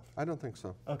heads off. I don't think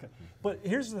so. Okay. But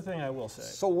here's the thing I will say.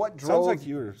 So what drove? Sounds like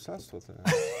you were obsessed with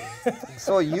it.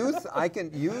 So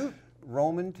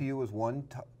Roman, to you was one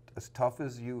as tough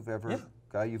as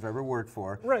guy you've ever worked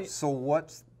for. Right. So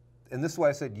and this is why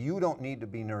I said you don't need to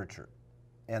be nurtured.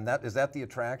 And is that the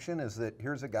attraction? Is that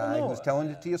here's a guy who's telling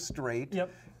it to you straight,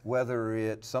 whether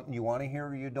it's something you want to hear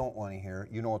or you don't want to hear,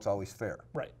 you know it's always fair.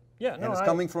 Right. Yeah, and it's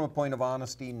coming from a point of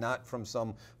honesty, not from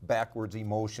some backwards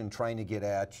emotion trying to get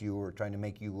at you or trying to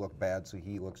make you look bad so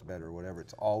he looks better or whatever.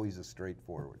 It's always a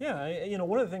straightforward. Yeah, you know,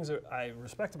 one of the things that I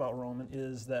respect about Roman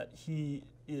is that you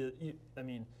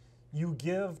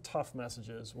give tough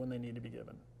messages when they need to be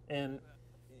given. And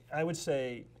I would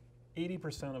say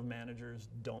 80% of managers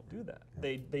don't do that.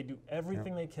 They do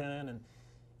everything they can, and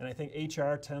I think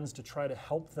HR tends to try to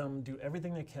help them do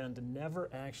everything they can to never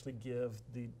actually give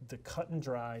the cut and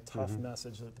dry, tough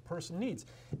message that the person needs.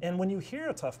 And when you hear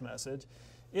a tough message,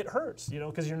 it hurts, you know,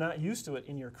 because you're not used to it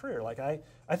in your career. Like I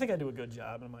think I do a good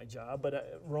job in my job,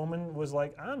 but Roman was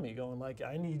like on me, going like,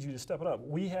 I need you to step it up.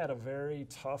 We had a very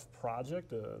tough project,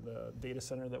 the data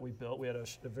center that we built. We had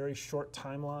a very short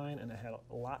timeline, and it had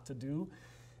a lot to do.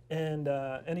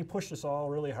 And he pushed us all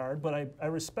really hard, but I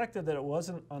respected that it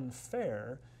wasn't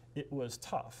unfair. It was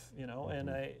tough, you know, and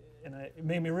it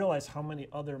made me realize how many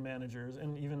other managers,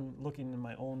 and even looking in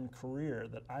my own career,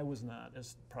 that I was not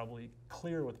as probably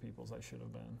clear with people as I should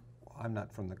have been. I'm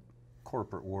not from the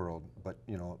corporate world, but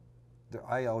you know,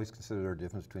 I always consider there a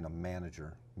difference between a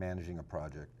manager managing a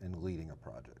project and leading a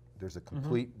project. There's a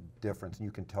complete difference, and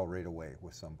you can tell right away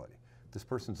with somebody. This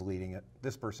person's leading it,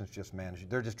 this person's just managing.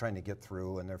 They're just trying to get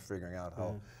through, and they're figuring out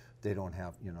how they don't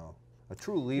have, you know, a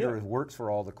true leader works for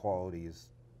all the qualities,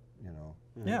 you know.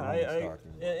 Yeah,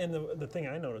 and the thing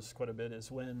I notice quite a bit is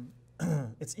when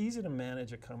it's easy to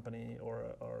manage a company or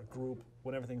a group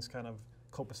when everything's kind of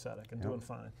copacetic and doing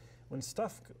fine. When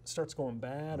stuff starts going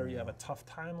bad or you have a tough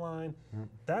timeline,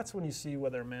 that's when you see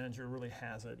whether a manager really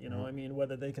has it. You know, I mean,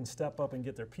 whether they can step up and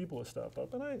get their people to step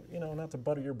up. And you know, not to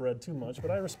butter your bread too much,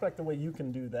 but I respect the way you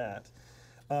can do that.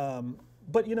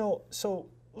 But you know, so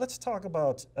let's talk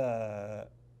about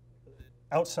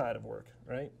outside of work,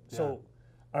 right? Yeah. So,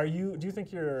 do you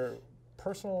think your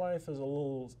personal life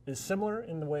is similar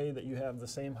in the way that you have the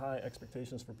same high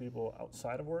expectations for people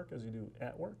outside of work as you do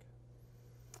at work?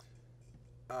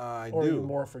 Or are you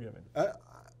more forgiving?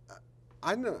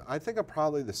 I think I'm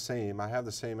probably the same. I have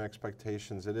the same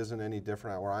expectations. It isn't any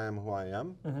different where I am who I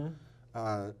am.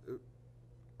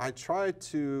 I try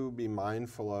to be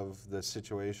mindful of the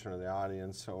situation or the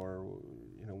audience, or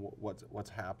you know what's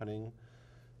happening.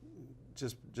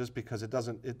 Just because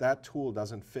that tool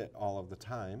doesn't fit all of the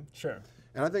time. Sure.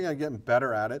 And I think I'm getting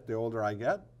better at it. The older I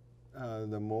get,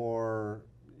 the more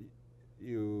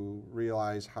you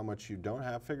realize how much you don't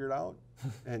have figured out,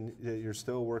 and you're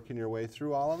still working your way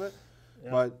through all of it.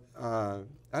 Yeah. But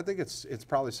I think it's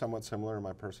probably somewhat similar in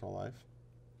my personal life.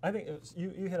 I think you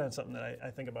hit on something that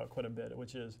I think about quite a bit,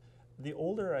 which is the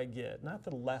older I get, not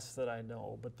the less that I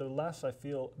know, but the less I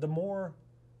feel, the more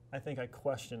I think I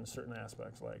question certain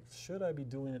aspects, like should I be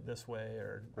doing it this way,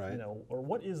 or you know, or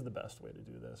what is the best way to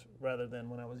do this, rather than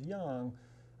when I was young,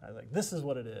 I was like, this is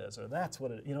what it is, or that's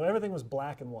what it. You know, everything was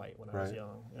black and white when I was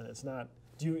young, and it's not.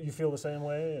 Do you feel the same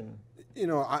way? And you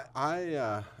know,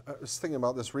 I was thinking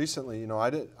about this recently. You know, I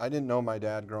didn't know my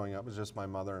dad growing up. It was just my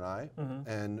mother and I.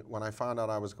 And when I found out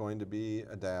I was going to be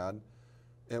a dad,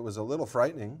 it was a little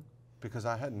frightening because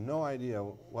I had no idea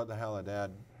what the hell a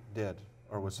dad did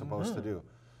or was supposed to do.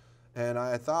 And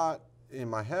I thought in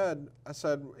my head, I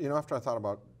said, you know, after I thought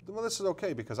about, well, this is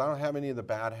okay because I don't have any of the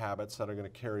bad habits that are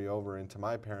going to carry over into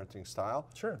my parenting style.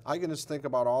 Sure. I can just think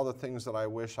about all the things that I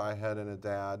wish I had in a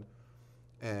dad,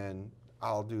 and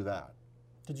I'll do that.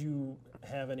 Did you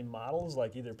have any models,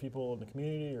 like either people in the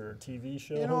community or TV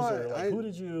shows? You know, or like, who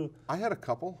did you? I had a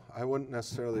couple. I wouldn't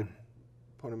necessarily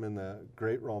put them in the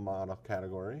great role model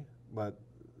category, but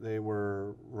they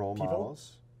were role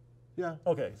models. Yeah.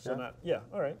 Okay, so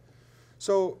all right.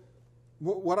 So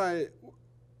what I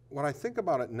think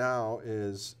about it now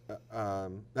is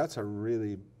that's a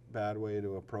really bad way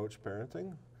to approach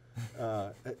parenting.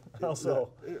 How so?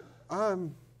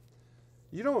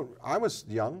 You don't. I was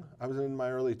young. I was in my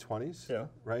early 20s. Yeah.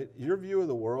 Right. Your view of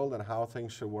the world and how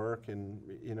things should work, and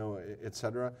you know, et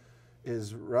cetera,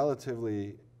 is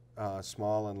relatively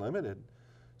small and limited.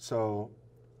 So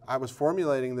I was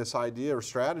formulating this idea or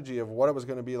strategy of what it was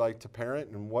going to be like to parent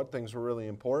and what things were really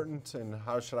important and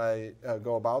how should I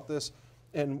go about this.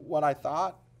 And what I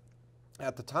thought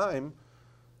at the time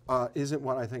isn't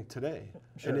what I think today.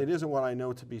 Sure. And it isn't what I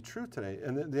know to be true today.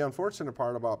 And the unfortunate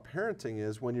part about parenting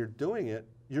is when you're doing it,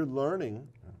 you're learning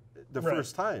the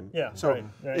first time. Yeah. So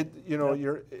you know,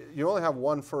 you only have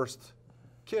one first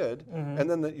kid, and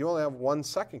then you only have one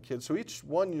second kid. So each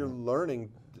one you're learning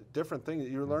different things.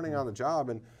 You're learning on the job,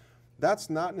 and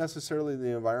that's not necessarily the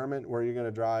environment where you're going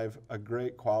to drive a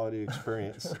great quality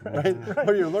experience, right?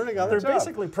 Where you're learning on the job. They're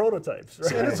basically prototypes,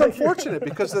 right? And it's unfortunate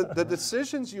because the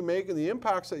decisions you make and the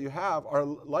impacts that you have are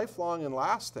lifelong and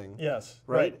lasting. Yes.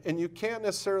 Right? And you can't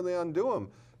necessarily undo them.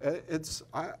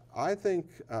 I think,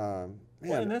 well,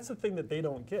 and that's the thing that they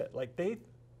don't get. Like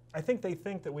I think they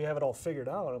think that we have it all figured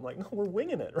out. I'm like, no, we're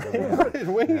winging it, right?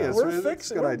 We're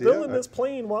fixing, we're building this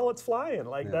plane while it's flying.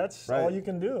 Like that's all you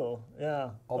can do.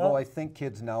 Yeah. Although I think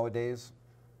kids nowadays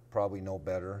probably know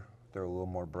better They're a little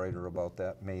more brighter about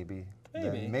that, maybe.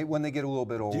 Maybe. Maybe when they get a little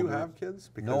bit older. Do you have kids?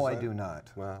 No, I do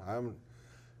not. Well,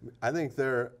 I think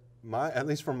they're, at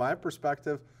least from my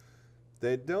perspective,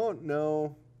 they don't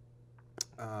know.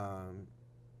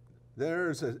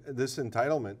 There's this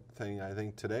entitlement thing, I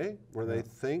think, today, where they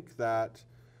think that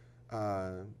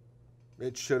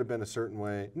it should have been a certain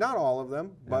way. Not all of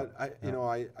them, but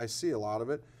I see a lot of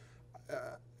it.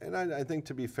 And I think,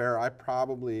 to be fair,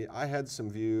 I had some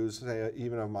views, say,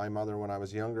 even of my mother when I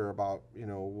was younger, about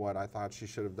what I thought she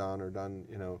should have done or done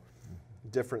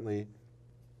differently.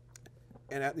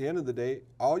 And at the end of the day,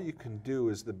 all you can do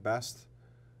is the best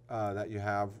that you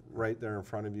have right there in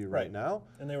front of you right now.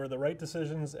 And they were the right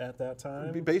decisions at that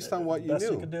time. Based on what you best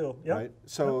knew. you could do. Yep. Right?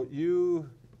 So you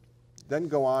then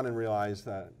go on and realize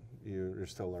that you're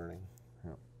still learning.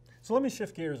 So let me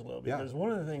shift gears a little, because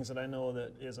one of the things that I know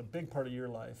that is a big part of your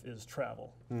life is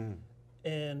travel.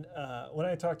 And when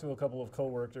I talked to a couple of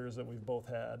coworkers that we've both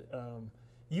had,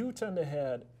 you tend to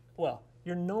have, well,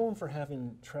 you're known for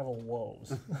having travel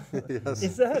woes. Yes.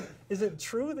 Is it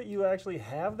true that you actually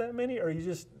have that many, or you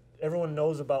just, everyone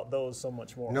knows about those so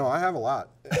much more? No, I have a lot.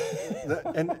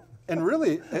 And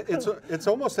really, it's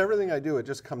almost everything I do. It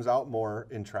just comes out more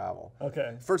in travel.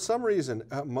 Okay. For some reason,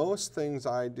 most things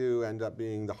I do end up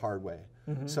being the hard way.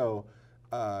 So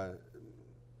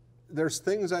there's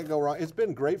things that go wrong. It's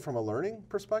been great from a learning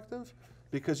perspective,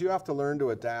 because you have to learn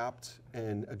to adapt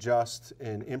and adjust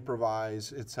and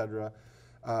improvise, etc.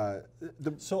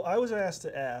 So I was asked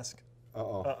to ask.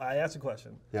 I asked a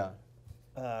question. Yeah.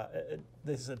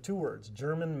 They said 2 words: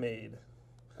 German made.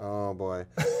 Oh boy.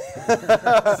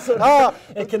 Once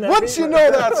you know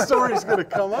that story's going to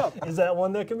come up. Is that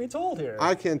one that can be told here?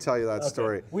 I can't tell you that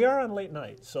story. We are on late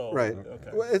night, so. Right. Okay.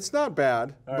 Well, it's not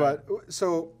bad, All but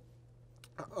so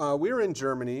we were in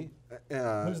Germany.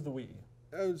 Who's the we?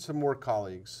 Some work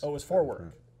colleagues. Oh, it was for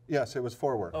work. Yes, it was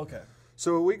for work. Okay.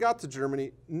 So we got to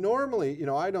Germany. Normally,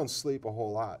 I don't sleep a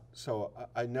whole lot, so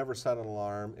I never set an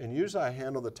alarm. And usually I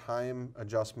handle the time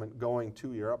adjustment going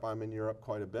to Europe. I'm in Europe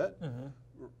quite a bit.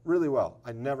 Really well.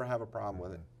 I never have a problem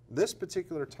with it. This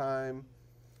particular time,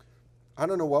 I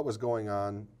don't know what was going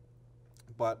on,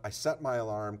 but I set my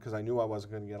alarm because I knew I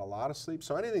wasn't going to get a lot of sleep.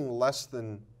 So anything less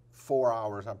than 4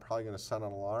 hours, I'm probably going to set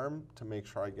an alarm to make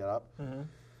sure I get up.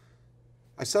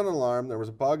 I set an alarm. There was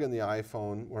a bug in the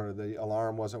iPhone where the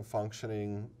alarm wasn't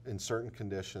functioning in certain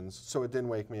conditions, so it didn't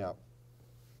wake me up.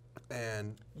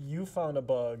 And you found a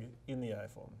bug in the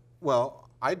iPhone. Well,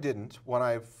 I didn't. When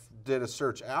I did a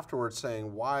search afterwards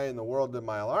saying, why in the world did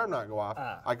my alarm not go off,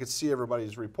 I could see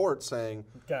everybody's report saying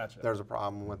there's a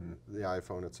problem with the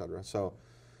iPhone, etc. So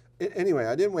anyway,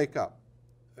 I didn't wake up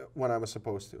when I was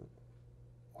supposed to.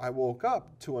 I woke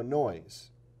up to a noise,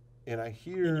 and I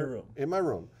hear... In your room? In my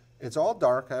room. It's all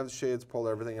dark. I have the shades pulled,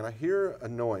 everything, and I hear a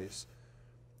noise.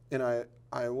 And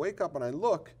I wake up and I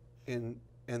look, and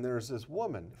there's this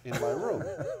woman in my room,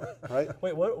 right?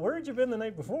 Wait, where had you been the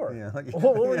night before? Yeah.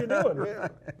 What were you doing?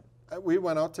 We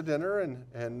went out to dinner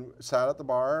and sat at the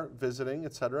bar, visiting,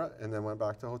 etc., and then went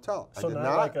back to the hotel. So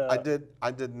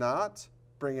I did not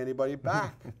bring anybody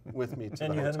back with me to the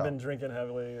hotel. And you hadn't been drinking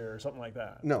heavily or something like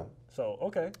that? No. So,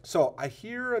 okay. So I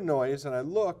hear a noise, and I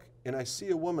look, and I see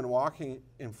a woman walking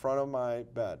in front of my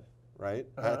bed, right?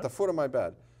 At the foot of my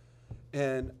bed.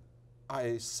 And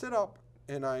I sit up,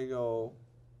 and I go,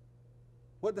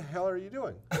 what the hell are you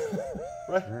doing?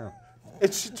 Right? Yeah.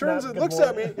 And she turns and looks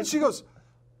at me, and she goes,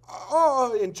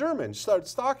 oh, in German, she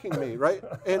starts stalking me, right?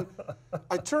 And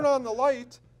I turn on the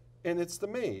light, and it's the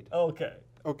maid. Okay.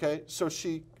 Okay, so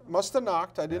she must have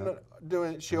knocked. I didn't do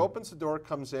it. She opens the door,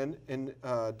 comes in, and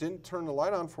didn't turn the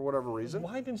light on for whatever reason.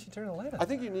 Why didn't she turn the light on? I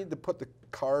think you need to put the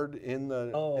card in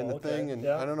the thing, and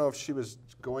I don't know if she was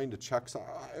going to check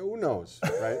something. Who knows,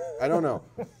 right? I don't know.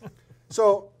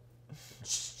 So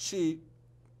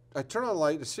I turn on the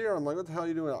light to see her. I'm like, what the hell are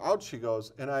you doing? Out she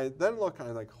goes. And I then look, and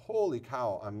I'm like, holy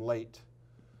cow, I'm late.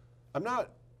 I'm not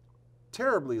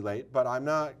terribly late, but I'm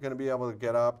not going to be able to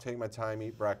get up, take my time,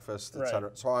 eat breakfast,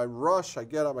 etc. So I rush, I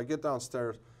get up, I get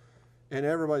downstairs, and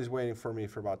everybody's waiting for me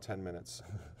for about 10 minutes.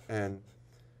 And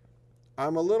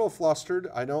I'm a little flustered.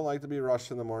 I don't like to be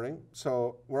rushed in the morning.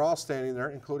 So we're all standing there,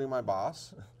 including my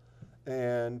boss.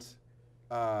 And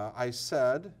I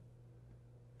said,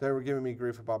 they were giving me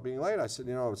grief about being late. I said,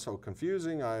 it was so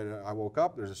confusing. I woke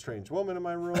up, there's a strange woman in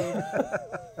my room.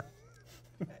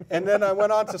 And then I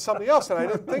went on to something else, and I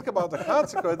didn't think about the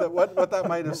consequence, what that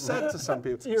might have said to some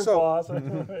people. To your boss.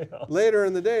 Later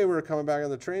in the day, we were coming back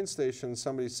on the train station.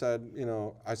 Somebody said,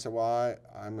 I said, well,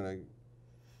 I'm going to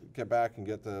get back and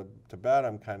get to bed.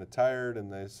 I'm kind of tired.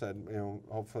 And they said,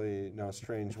 hopefully no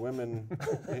strange women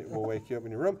will wake you up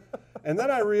in your room. And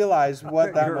then I realized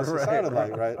what that You're must have right, sounded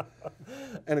like, right?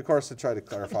 And of course, I tried to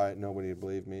clarify it. Nobody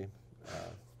believed me.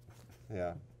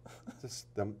 Yeah, just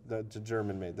the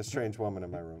German maid, the strange woman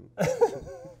in my room.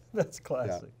 That's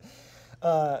classic.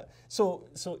 So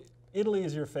Italy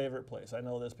is your favorite place. I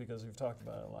know this because we've talked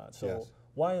about it a lot. So Yes.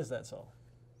 why is that so?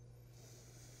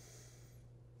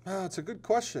 It's a good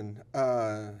question.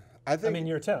 I think I mean,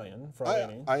 you're Italian,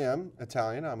 Fraulini. I am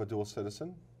Italian. I'm a dual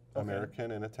citizen, Okay.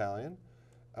 American and Italian.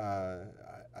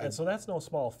 And so that's no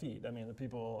small feat. I mean, the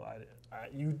people,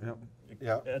 you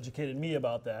Yep. educated me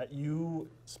about that. You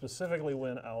specifically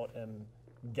went out and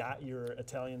got your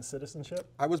Italian citizenship?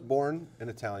 I was born an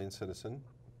Italian citizen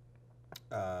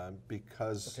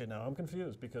because... Okay, now I'm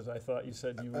confused because I thought you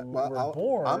said you well, were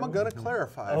born. I'm going to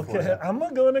clarify for you. Okay, I'm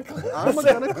going to clarify. I'm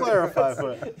going to clarify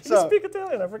for you. You speak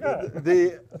Italian, I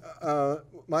forgot.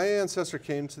 My ancestor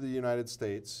came to the United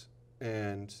States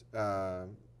and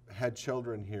had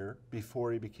children here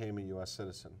before he became a U.S.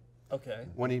 citizen. Okay.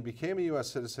 When he became a U.S.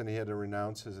 citizen, he had to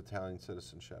renounce his Italian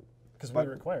citizenship. Because we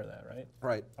require that, right?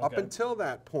 Right. Okay. Up until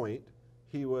that point,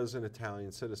 he was an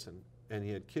Italian citizen, and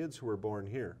he had kids who were born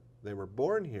here. They were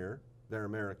born here, they're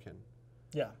American.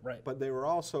 Yeah, right. But they were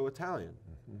also Italian.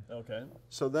 Okay.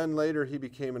 So then later he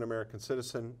became an American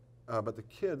citizen, but the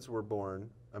kids were born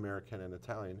American and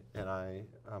Italian, and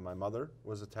my mother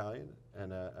was Italian,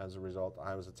 and as a result,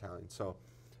 I was Italian. So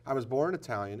I was born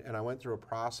Italian, and I went through a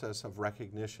process of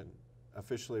recognition,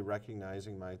 officially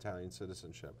recognizing my Italian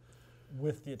citizenship.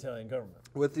 With the Italian government?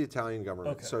 With the Italian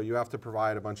government. Okay. So you have to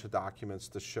provide a bunch of documents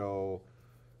to show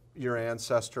your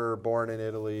ancestor born in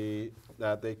Italy,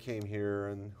 that they came here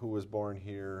and who was born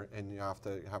here, and you have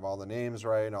to have all the names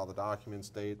right, all the documents,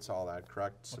 dates, all that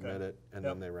correct, submit it, and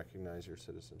then they recognize your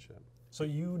citizenship. So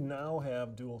you now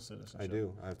have dual citizenship? I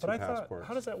do. I have two but passports.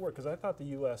 How does that work? Because I thought the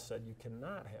U.S. said you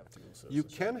cannot have dual citizenship. You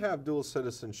can have dual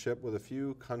citizenship with a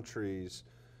few countries.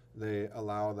 They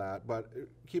allow that, but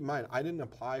keep in mind, I didn't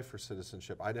apply for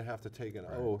citizenship. I didn't have to take an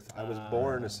oath. I was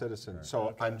born a citizen.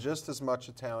 So I'm just as much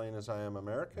Italian as I am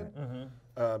American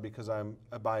because I'm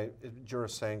by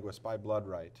juris sanguis, by blood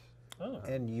right. Oh.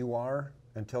 And you are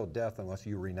until death unless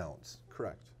you renounce.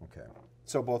 Correct. Okay.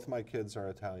 So both my kids are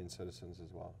Italian citizens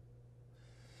as well.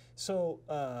 So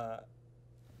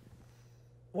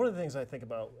one of the things I think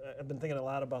about, I've been thinking a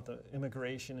lot about the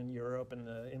immigration in Europe and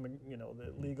the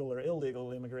legal or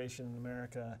illegal immigration in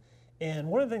America. And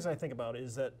one of the things I think about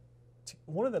is that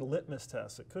one of the litmus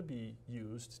tests that could be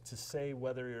used to say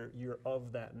whether you're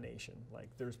of that nation. Like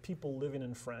there's people living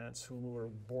in France who were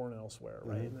born elsewhere,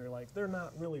 right? And they're like, they're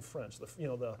not really French.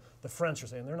 The French are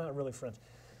saying they're not really French.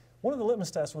 One of the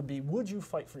litmus tests would be, would you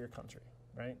fight for your country,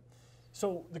 right?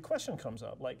 So the question comes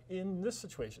up, like in this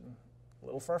situation, a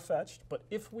little far-fetched, but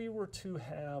if we were to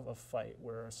have a fight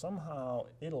where somehow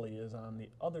Italy is on the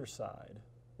other side,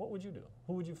 what would you do?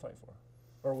 Who would you fight for?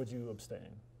 Or would you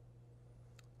abstain?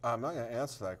 I'm not going to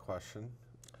answer that question.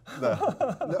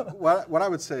 What I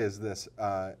would say is this.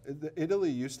 Italy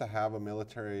used to have a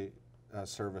military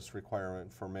service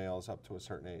requirement for males up to a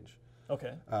certain age.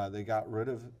 Okay. They got rid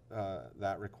of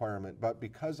that requirement, but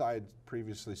because I had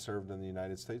previously served in the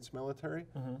United States military,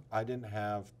 I didn't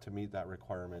have to meet that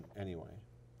requirement anyway.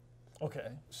 Okay.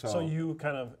 So you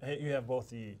you have both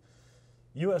the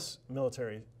U.S.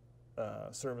 military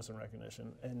service and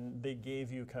recognition, and they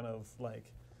gave you kind of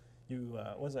like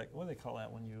what do they call that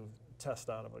when you test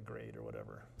out of a grade or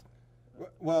whatever?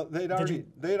 Well, they'd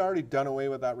already done away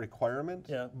with that requirement.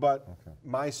 Yeah. But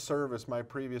my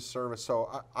previous service,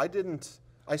 so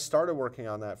I started working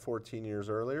on that 14 years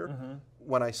earlier.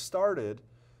 When I started,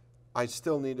 I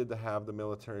still needed to have the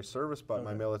military service, but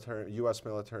my U.S.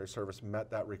 military service met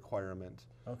that requirement.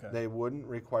 Okay. They wouldn't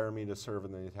require me to serve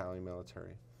in the Italian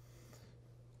military.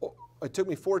 It took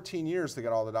me 14 years to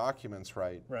get all the documents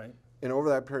right. Right. And over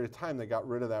that period of time, they got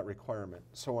rid of that requirement.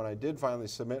 So when I did finally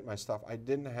submit my stuff, I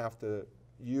didn't have to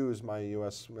use my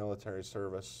U.S. military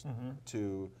service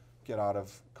to get out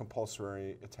of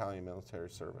compulsory Italian military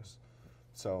service.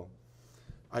 So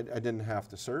I didn't have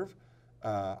to serve.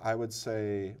 I would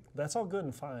say... That's all good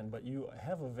and fine, but you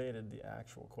have evaded the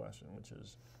actual question, which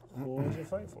is, who would you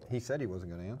fight for? He said he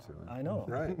wasn't going to answer that. I know.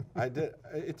 Right. I did.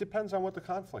 It depends on what the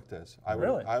conflict is. I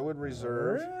would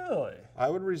reserve... Really? I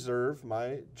would reserve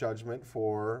my judgment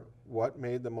for what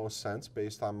made the most sense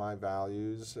based on my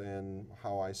values and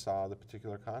how I saw the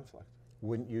particular conflict.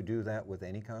 Wouldn't you do that with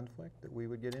any conflict that we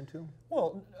would get into?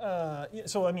 Well,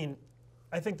 so I mean,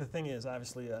 I think the thing is,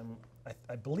 obviously,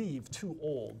 I believe, too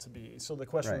old to be. So the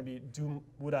question would be,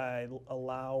 would I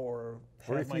allow or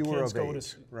have my kids go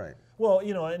to? Right. Well,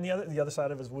 you know, and the other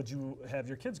side of it is, would you have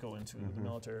your kids go into the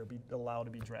military or be allowed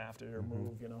to be drafted or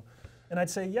move? You know, and I'd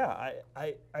say, yeah,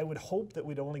 I would hope that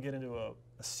we'd only get into a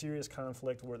serious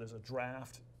conflict where there's a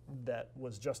draft that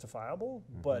was justifiable.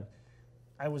 But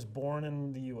I was born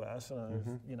in the U.S.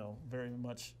 and you know, very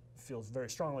much feels very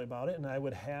strongly about it, and I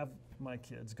would have my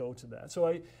kids go to that. So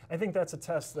I think that's a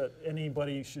test that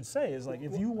anybody should say is like,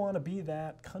 if you want to be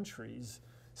that country's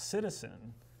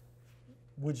citizen,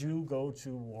 would you go to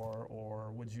war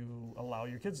or would you allow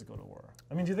your kids to go to war?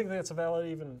 I mean, do you think that's a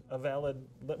valid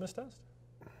litmus test?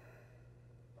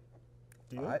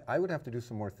 Do you? I would have to do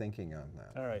some more thinking on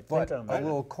that. All right, but think on that. a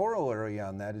little corollary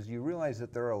on that is you realize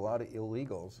that there are a lot of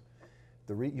illegals.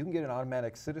 You can get an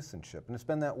automatic citizenship, and it's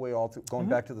been that way all going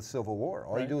back to the Civil War.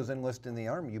 All you do is enlist in the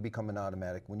Army, you become an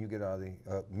automatic. When you get out of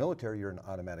the military, you're an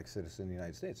automatic citizen of the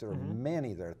United States. There are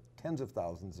there are tens of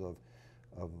thousands of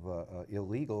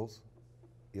illegals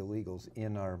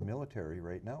in our military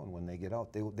right now, and when they get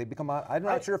out, they become. I'm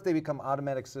not sure if they become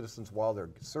automatic citizens while they're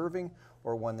serving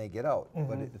or when they get out,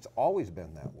 but it's always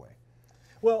been that way.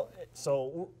 Well,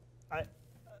 so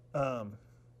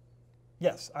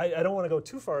yes, I don't want to go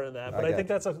too far into that, but I think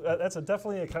that's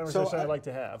definitely a conversation I'd like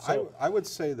to have. So I would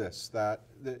say this, that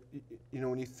you know,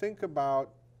 when you think about,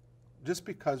 just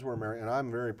because we're married, and I'm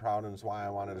very proud, and it's why I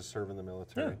wanted to serve in the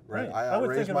military. Yeah, right. I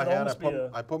raised my hand.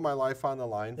 I put my life on the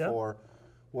line for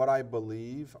what I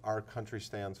believe our country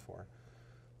stands for.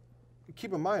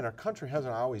 Keep in mind, our country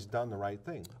hasn't always done the right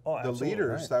thing. Oh, the absolutely.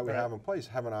 leaders that we have in place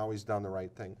haven't always done the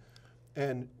right thing,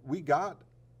 and we got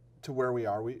to where we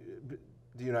are.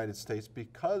 The United States,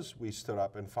 because we stood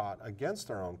up and fought against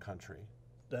our own country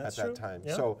at that time.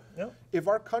 Yeah. So if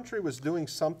our country was doing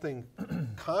something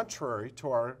contrary to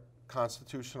our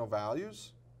constitutional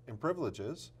values and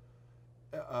privileges,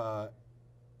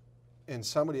 and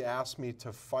somebody asked me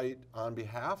to fight on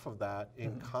behalf of that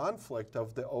in conflict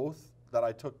of the oath that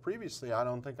I took previously, I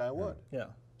don't think I would. Yeah.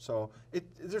 So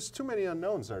there's too many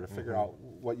unknowns there to figure out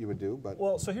what you would do. But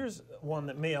well, so here's one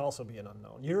that may also be an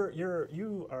unknown.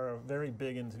 You are very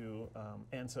big into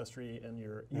ancestry and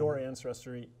your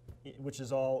ancestry, which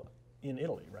is all in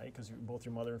Italy, right? Because both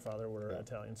your mother and father were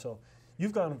Italian. So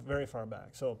you've gone very far back.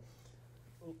 So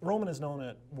Roman is known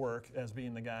at work as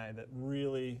being the guy that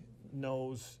really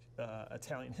knows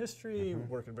Italian history,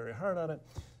 working very hard on it.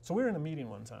 So we were in a meeting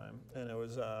one time, and it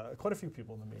was quite a few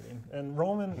people in the meeting. And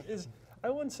Roman is, I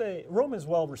wouldn't say, Roman is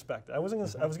well respected. I was going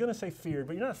to say feared,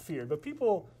 but you're not feared. But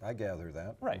people. I gather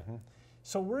that. Right.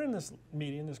 So we're in this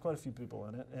meeting. There's quite a few people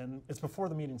in it, and it's before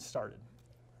the meeting started.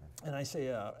 And I say,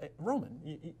 hey, Roman,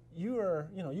 you are,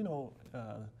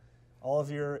 all of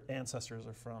your ancestors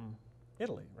are from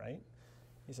Italy, right?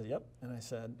 He said, yep. And I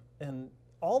said, and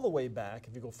all the way back,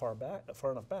 if you go far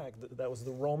enough back, that was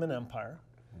the Roman Empire,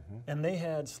 and they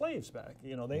had slaves back.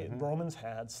 You know, Romans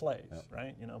had slaves,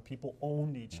 right? You know, people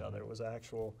owned each other. It was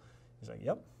actual. He's like,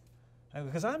 yep,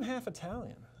 because I'm half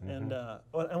Italian, and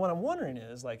what I'm wondering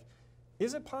is, like,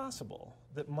 is it possible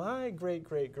that my great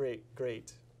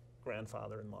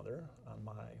grandfather and mother on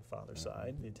my father's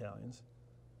side, the Italians,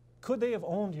 could they have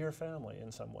owned your family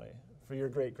in some way for your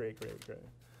great?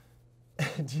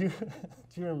 Do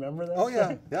you remember that? Oh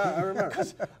yeah, I remember.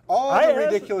 All the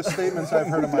ridiculous statements I've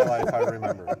heard in my life, I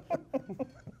remember.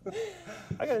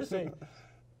 I gotta say,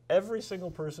 every single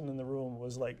person in the room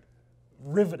was like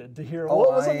riveted to hear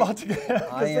what was about to happen.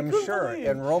 I am sure.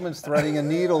 And Roman's threading a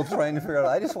needle trying to figure out,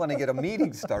 I just want to get a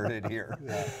meeting started here.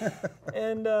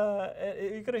 And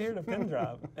you could have heard a pin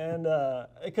drop. And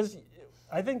because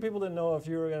I think people didn't know if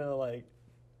you were gonna like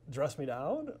dress me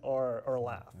down or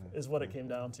laugh is what it came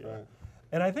down to. Right.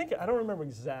 And I don't remember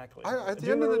exactly. At Do the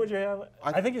you end remember of what you have?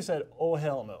 I think you said, "Oh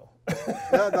hell no."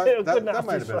 Yeah, that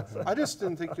might have been. I just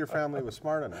didn't think your family was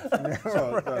smart enough.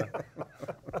 So,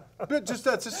 but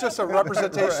it's just a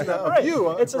representation of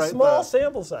you. It's a small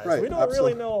sample size. Right, We don't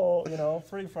really know,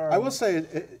 pretty far. I will say,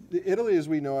 Italy, as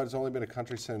we know it, has only been a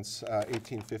country since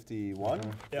 1851,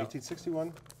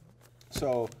 1861.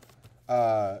 So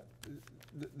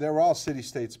there were all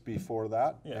city-states before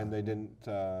that, and they didn't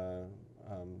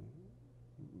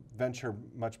venture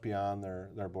much beyond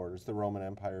their borders. The Roman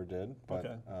Empire did,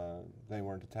 but they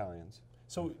weren't Italians.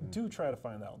 So do try to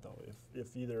find out, though,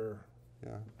 if either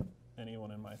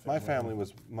anyone in my family. My family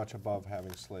was much above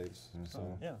having slaves.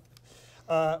 So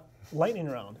lightning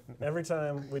round. Every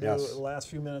time we do the last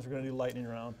few minutes, we're going to do lightning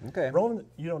round. Okay. Roman,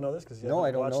 you don't know this because you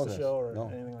haven't watched the show or no,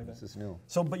 anything like that. This is new.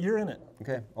 So, but you're in it.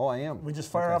 Okay. Oh, I am. We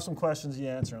just fire off some questions, you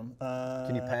answer them.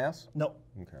 Can you pass? No.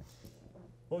 Okay.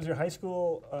 What was your high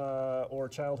school or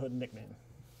childhood nickname?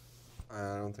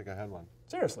 I don't think I had one.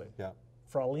 Seriously? Yeah.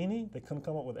 Fraulini? They couldn't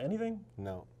come up with anything?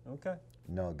 No. Okay.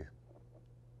 Nug.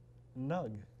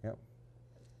 Nug. Yep.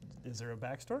 Is there a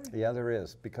backstory? Yeah, there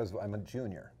is, because I'm a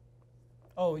junior.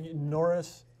 Oh,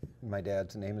 Norris. My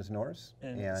dad's name is Norris,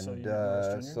 And and so you're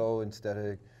Norris Jr.? so instead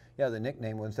of, yeah, the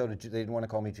nickname was, they didn't want to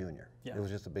call me Junior. Yeah. It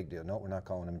was just a big deal. No, we're not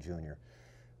calling him Junior.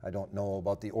 I don't know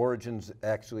about the origins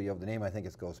actually of the name. I think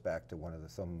it goes back to one of the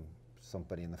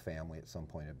somebody in the family at some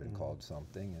point had been called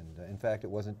something, and in fact, it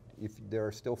wasn't. If there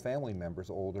are still family members,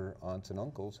 older aunts and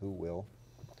uncles, who will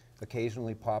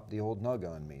occasionally pop the old nug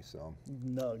on me. So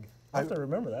Nug. I have to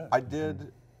remember that. I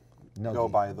did go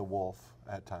Nuggy. by the Wolf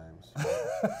at times.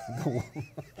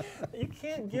 You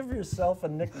can't give yourself a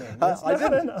nickname. I That's not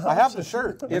didn't. an I have the option.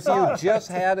 shirt. If you just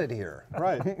had it here,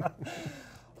 Right.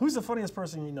 Who's the funniest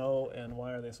person you know, and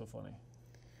why are they so funny?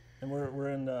 And we're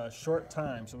in short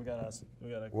time, so we gotta.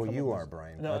 well, come you up are, with-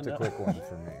 Brian. No, That's no. a quick one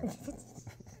for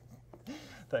me.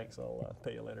 Thanks. I'll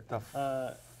pay you later.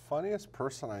 The funniest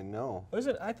person I know. Was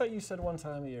it? I thought you said one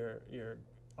time your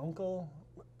uncle.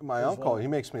 My As uncle, well. he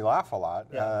makes me laugh a lot.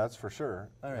 Yeah. That's for sure.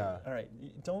 All right, Yeah. all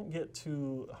right. Don't get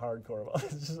too hardcore about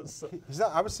it. He's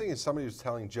not, I was thinking somebody who's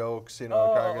telling jokes, you know,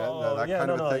 Oh, that yeah, kind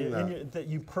no, of a no, thing. that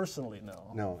you personally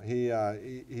know. No,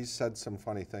 he said some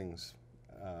funny things.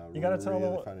 You gotta tell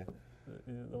really them funny.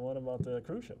 the one about the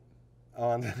cruise ship.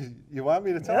 Oh, and you want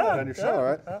me to tell Yeah, that on your yeah, show,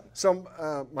 right? yeah.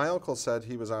 So my uncle said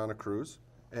he was on a cruise,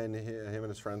 and him and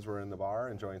his friends were in the bar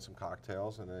enjoying some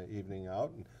cocktails and an evening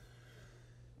out. And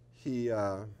he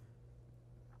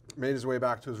made his way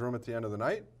back to his room at the end of the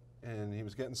night, and he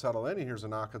was getting settled in. He hears a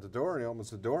knock at the door, and he opens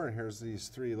the door, and here's these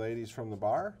three ladies from the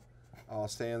bar all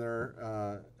standing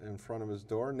there in front of his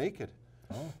door naked.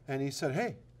 Oh. And he said,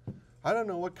 "Hey, I don't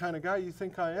know what kind of guy you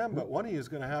think I am, but one of you is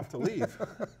going to have to leave."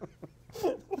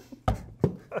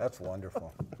 That's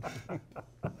wonderful.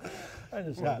 I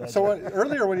just Yeah. heard that. So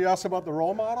earlier when you asked about the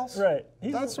role models, Right.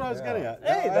 that's what I was getting at. Hey,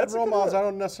 I had that's a role good models. one. I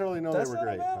don't necessarily know That's they were not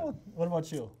great. a bad but- one. What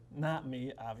about you? Not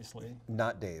me, obviously.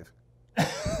 Not Dave.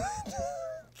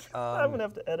 I'm gonna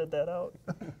have to edit that out.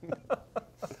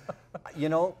 You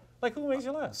know, Like, who makes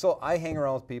you laugh? so I hang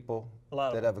around with people A lot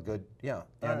of that them. have a good, yeah. All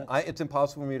And right. it's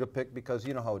impossible for me to pick because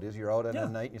you know how it is. You're out on Yeah. a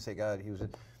night and you say, God,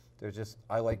 there's just,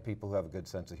 I like people who have a good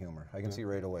sense of humor. I can see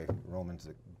right away. Roman's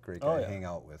a great guy Oh, to yeah. hang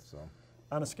out with. So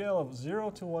On a scale of 0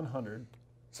 to 100,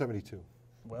 72.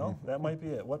 well, that might be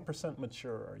it. What percent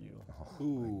mature are you?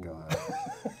 Ooh. God.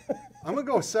 I'm going to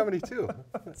go with 72.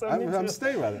 72. I'm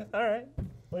staying with it. All right.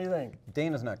 What do you think?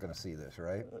 Dana's not going to see this,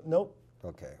 right? Nope.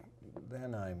 Okay.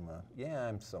 Then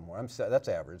I'm somewhere. That's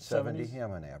average. 70. 70s? Yeah,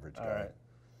 I'm an average All guy.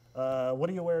 right. What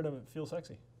do you wear to feel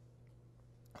sexy?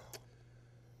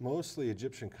 Mostly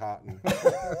Egyptian cotton.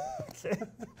 Okay.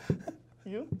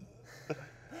 You?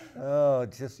 Oh,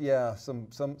 just yeah, some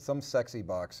sexy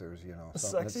boxers, you know.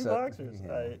 something Sexy that's, boxers?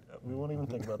 yeah. We won't even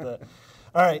think about that.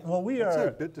 All right. Well, we That's a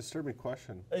are. bit disturbing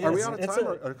question. Yes, Are we out of it's time,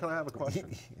 a- or can I have a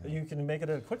question? You can make it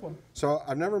a quick one. So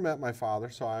I've never met my father,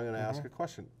 so I'm going to ask a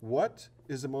question. What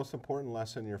is the most important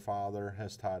lesson your father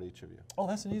has taught each of you? Oh,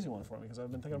 that's an easy one for me because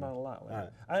I've been thinking about it a lot lately. All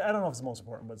right. I don't know if it's the most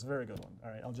important, but it's a very good one. All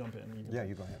right, I'll jump in. Yeah,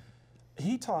 you go ahead.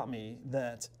 He taught me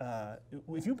that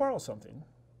if you borrow something,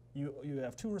 you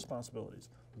have two responsibilities.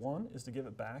 One is to give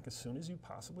it back as soon as you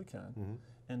possibly can,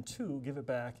 and two, give it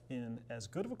back in as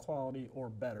good of a quality or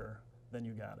better than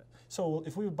you got it. So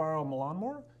if we would borrow a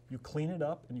lawnmower, you clean it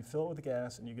up and you fill it with the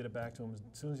gas and you get it back to him as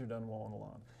soon as you're done mowing the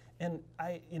lawn. And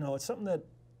it's something that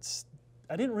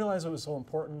I didn't realize it was so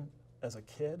important as a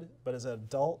kid, but as an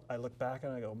adult, I look back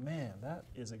and I go, man, that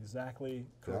is exactly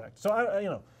correct.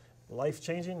 So life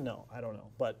changing? No, I don't know,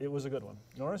 but it was a good one.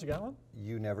 Norris, you got one?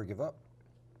 You never give up.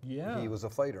 Yeah. He was a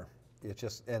fighter. It's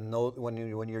just, and when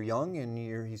you're young and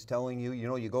he's telling you, you're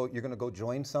going to go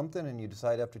join something, and you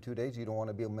decide after 2 days you don't want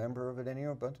to be a member of it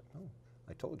anymore. But no,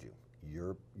 I told you,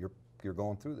 you're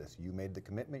going through this. You made the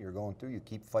commitment. You're going through. You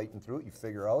keep fighting through it. You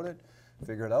figure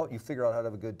it out. You figure out how to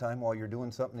have a good time while you're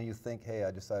doing something that you think, hey, I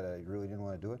decided I really didn't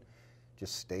want to do it.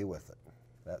 Just stay with it.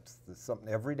 That's something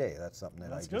every day. That's something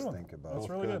that That's I a good just one. think about. That's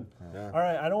really good. Yeah. All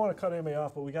right, I don't want to cut anybody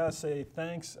off, but we got to say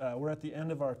thanks. We're at the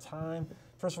end of our time.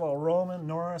 First of all, Roman,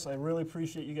 Norris, I really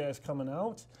appreciate you guys coming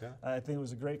out. Yeah. I think it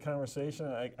was a great conversation.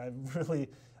 I really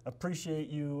appreciate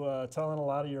you telling a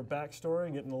lot of your backstory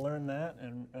and getting to learn that.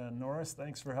 And Norris,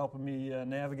 thanks for helping me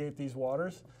navigate these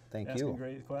waters. Thank asking you.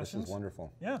 great questions. This is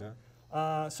wonderful. Yeah.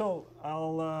 So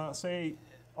I'll say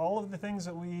all of the things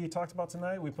that we talked about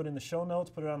tonight, we put in the show notes,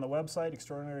 put it on the website,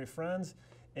 Extraordinary Friends.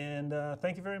 And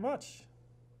thank you very much.